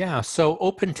 Yeah, so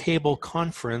Open Table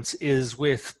Conference is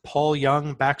with Paul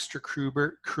Young, Baxter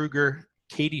Kruger,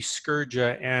 Katie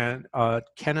Skurja, and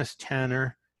Kenneth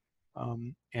Tanner,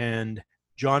 and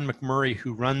John McMurray,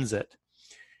 who runs it.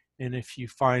 And if you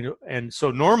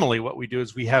so normally what we do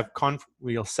is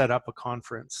we'll set up a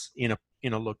conference in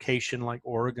a location like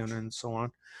Oregon and so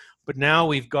on. But now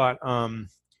we've got,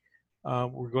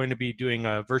 we're going to be doing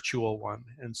a virtual one.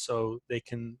 And so they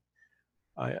can,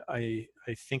 I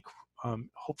think,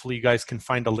 hopefully you guys can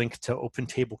find a link to Open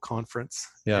Table Conference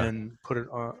and put it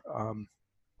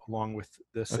along with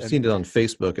this. I've seen it on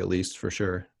Facebook, at least, for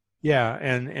sure. Yeah,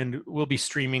 and we'll be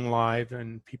streaming live,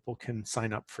 and people can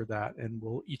sign up for that, and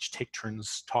we'll each take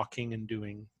turns talking and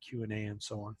doing Q&A and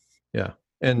so on. Yeah,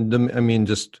 and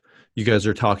just you guys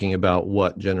are talking about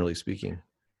what, generally speaking?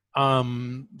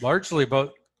 Largely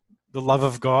about the love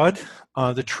of God,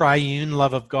 the triune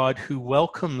love of God who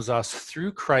welcomes us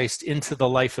through Christ into the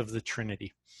life of the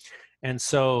Trinity. And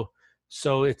so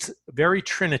So it's very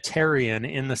Trinitarian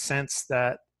in the sense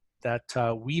that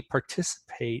we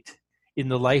participate in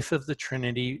the life of the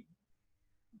Trinity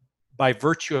by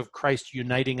virtue of Christ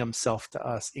uniting himself to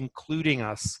us, including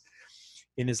us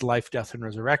in his life, death, and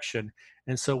resurrection.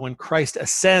 And so when Christ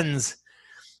ascends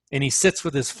and he sits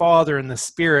with his Father in the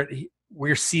Spirit,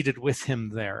 we're seated with him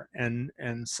there. And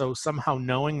so somehow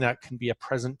knowing that can be a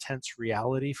present tense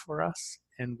reality for us,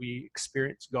 and we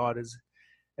experience God as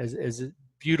a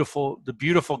beautiful, the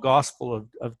beautiful gospel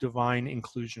of divine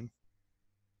inclusion.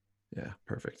 Yeah,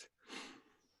 perfect.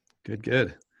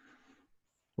 Good.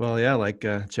 Well, yeah, like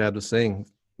Chad was saying,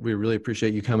 we really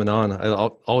appreciate you coming on. I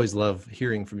always love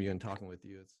hearing from you and talking with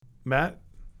you. Matt,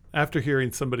 after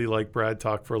hearing somebody like Brad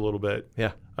talk for a little bit,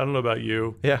 yeah, I don't know about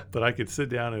you, yeah, but I could sit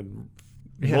down and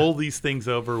mull these things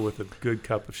over with a good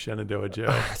cup of Shenandoah Joe.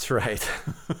 That's right.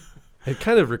 It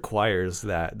kind of requires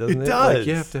that, doesn't it? It does. Like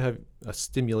you have to have a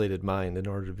stimulated mind in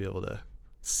order to be able to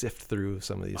sift through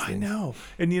some of these things. I know.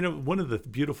 And one of the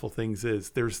beautiful things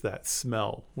is there's that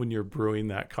smell when you're brewing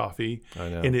that coffee. I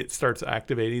know. And it starts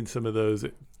activating some of those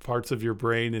parts of your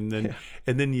brain, and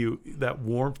then you, that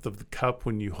warmth of the cup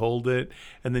when you hold it,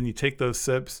 and then you take those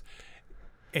sips,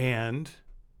 and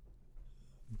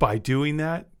by doing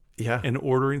that, and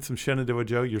ordering some Shenandoah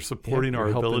Joe, you're supporting our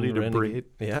ability to bring.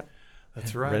 Yeah,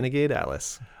 that's right. Renegade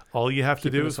Alice. All you have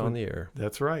to do is on the air.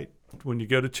 That's right. When you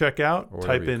go to checkout,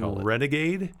 type in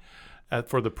Renegade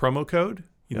for the promo code.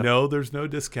 You know there's no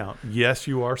discount. Yes,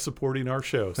 you are supporting our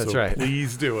show. That's so right.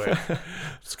 Please do it.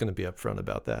 Just going to be upfront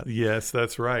about that. Yes,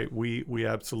 that's right. We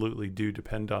absolutely do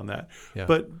depend on that. Yeah.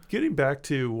 But getting back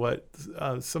to what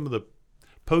some of the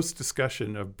post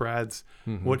discussion of Brad's,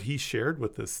 what he shared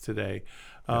with us today,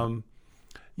 I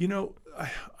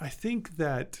think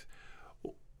that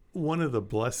one of the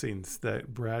blessings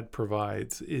that Brad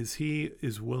provides is he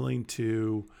is willing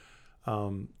to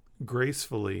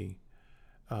gracefully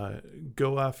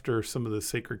go after some of the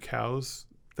sacred cows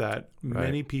that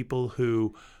many people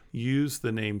who use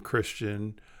the name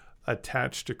Christian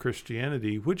attach to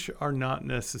Christianity, which are not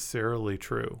necessarily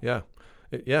true. Yeah.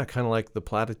 Yeah, kind of like the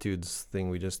platitudes thing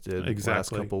we just did the last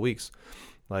couple of weeks.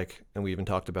 And we even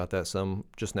talked about that some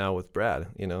just now with Brad,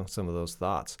 some of those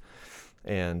thoughts.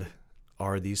 And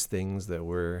are these things that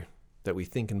we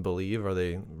think and believe, are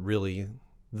they really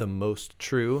the most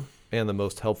true and the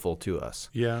most helpful to us?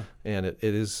 Yeah. And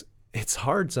it's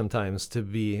hard sometimes to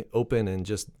be open and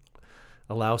just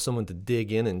allow someone to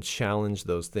dig in and challenge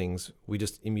those things. We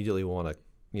just immediately want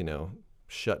to,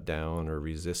 shut down or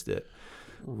resist it.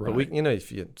 Right. But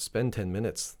if you spend 10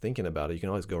 minutes thinking about it, you can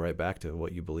always go right back to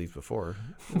what you believed before.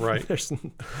 Right. There's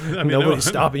nobody's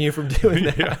stopping you from doing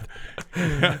that.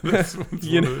 Yeah, that's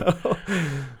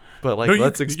But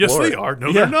let's explore. Yes, they are.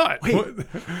 No, they're not.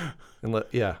 And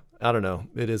I don't know.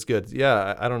 It is good.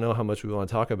 Yeah, I don't know how much we want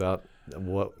to talk about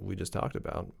what we just talked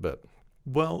about, but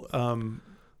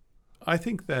I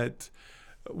think that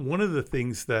one of the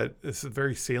things that is a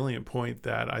very salient point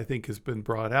that I think has been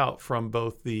brought out from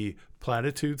both the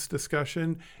platitudes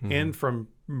discussion and from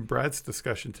Brad's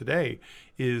discussion today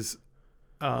is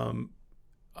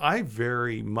I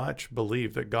very much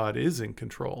believe that God is in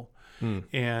control.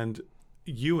 And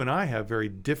you and I have very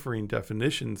differing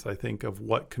definitions, I think, of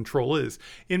what control is.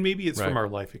 And maybe it's from our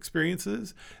life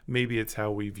experiences. Maybe it's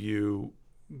how we view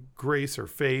grace or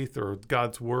faith or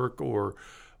God's work or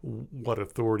what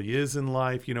authority is in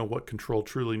life, what control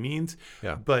truly means.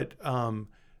 Yeah. But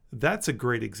that's a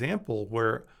great example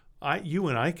where you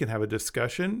and I can have a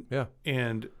discussion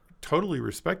and totally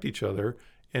respect each other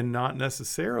and not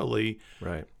necessarily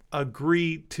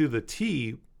agree to the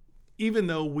T, even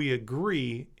though we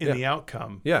agree in the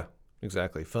outcome. Yeah,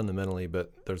 exactly. Fundamentally,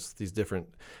 but there's these different,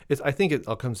 I think it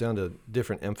all comes down to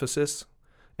different emphasis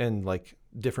and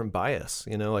different bias,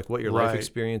 what your life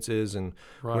experience is and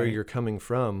where you're coming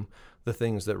from, the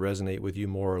things that resonate with you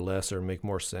more or less or make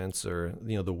more sense, or,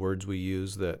 the words we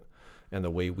use that, and the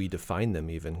way we define them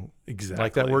even. Exactly.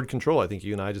 Like that word control, I think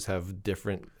you and I just have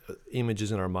different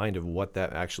images in our mind of what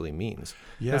that actually means.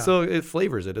 Yeah. And so it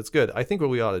flavors it. It's good. I think what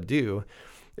we ought to do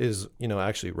is,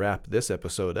 actually wrap this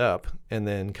episode up and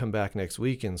then come back next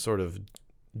week and sort of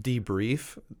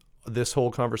debrief this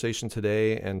whole conversation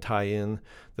today and tie in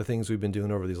the things we've been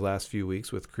doing over these last few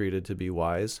weeks with Created to Be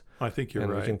Wise. I think you're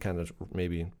right. And we can kind of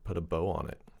maybe put a bow on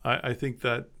it. I think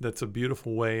that that's a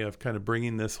beautiful way of kind of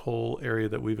bringing this whole area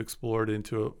that we've explored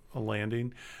into a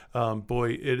landing.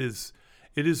 Boy, it is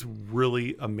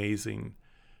really amazing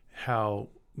how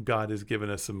God has given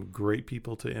us some great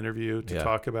people to interview, to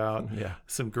talk about,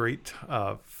 some great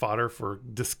fodder for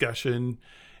discussion.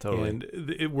 Totally. And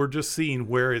we're just seeing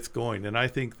where it's going. And I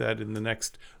think that in the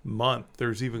next month,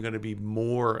 there's even going to be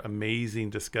more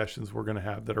amazing discussions we're going to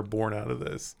have that are born out of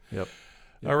this. Yep.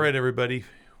 All right, everybody.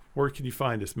 Where can you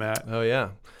find us, Matt? Oh,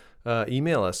 yeah.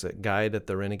 Email us at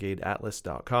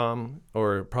guide@therenegadeatlas.com,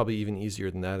 or probably even easier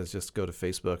than that is just go to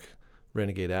Facebook,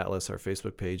 Renegade Atlas, our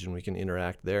Facebook page, and we can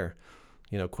interact there.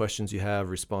 Questions you have,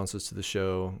 responses to the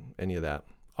show, any of that.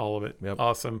 All of it. Yep.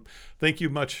 Awesome. Thank you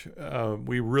much.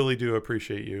 We really do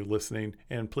appreciate you listening.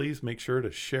 And please make sure to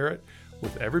share it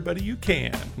with everybody you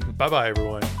can. Bye-bye,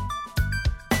 everyone.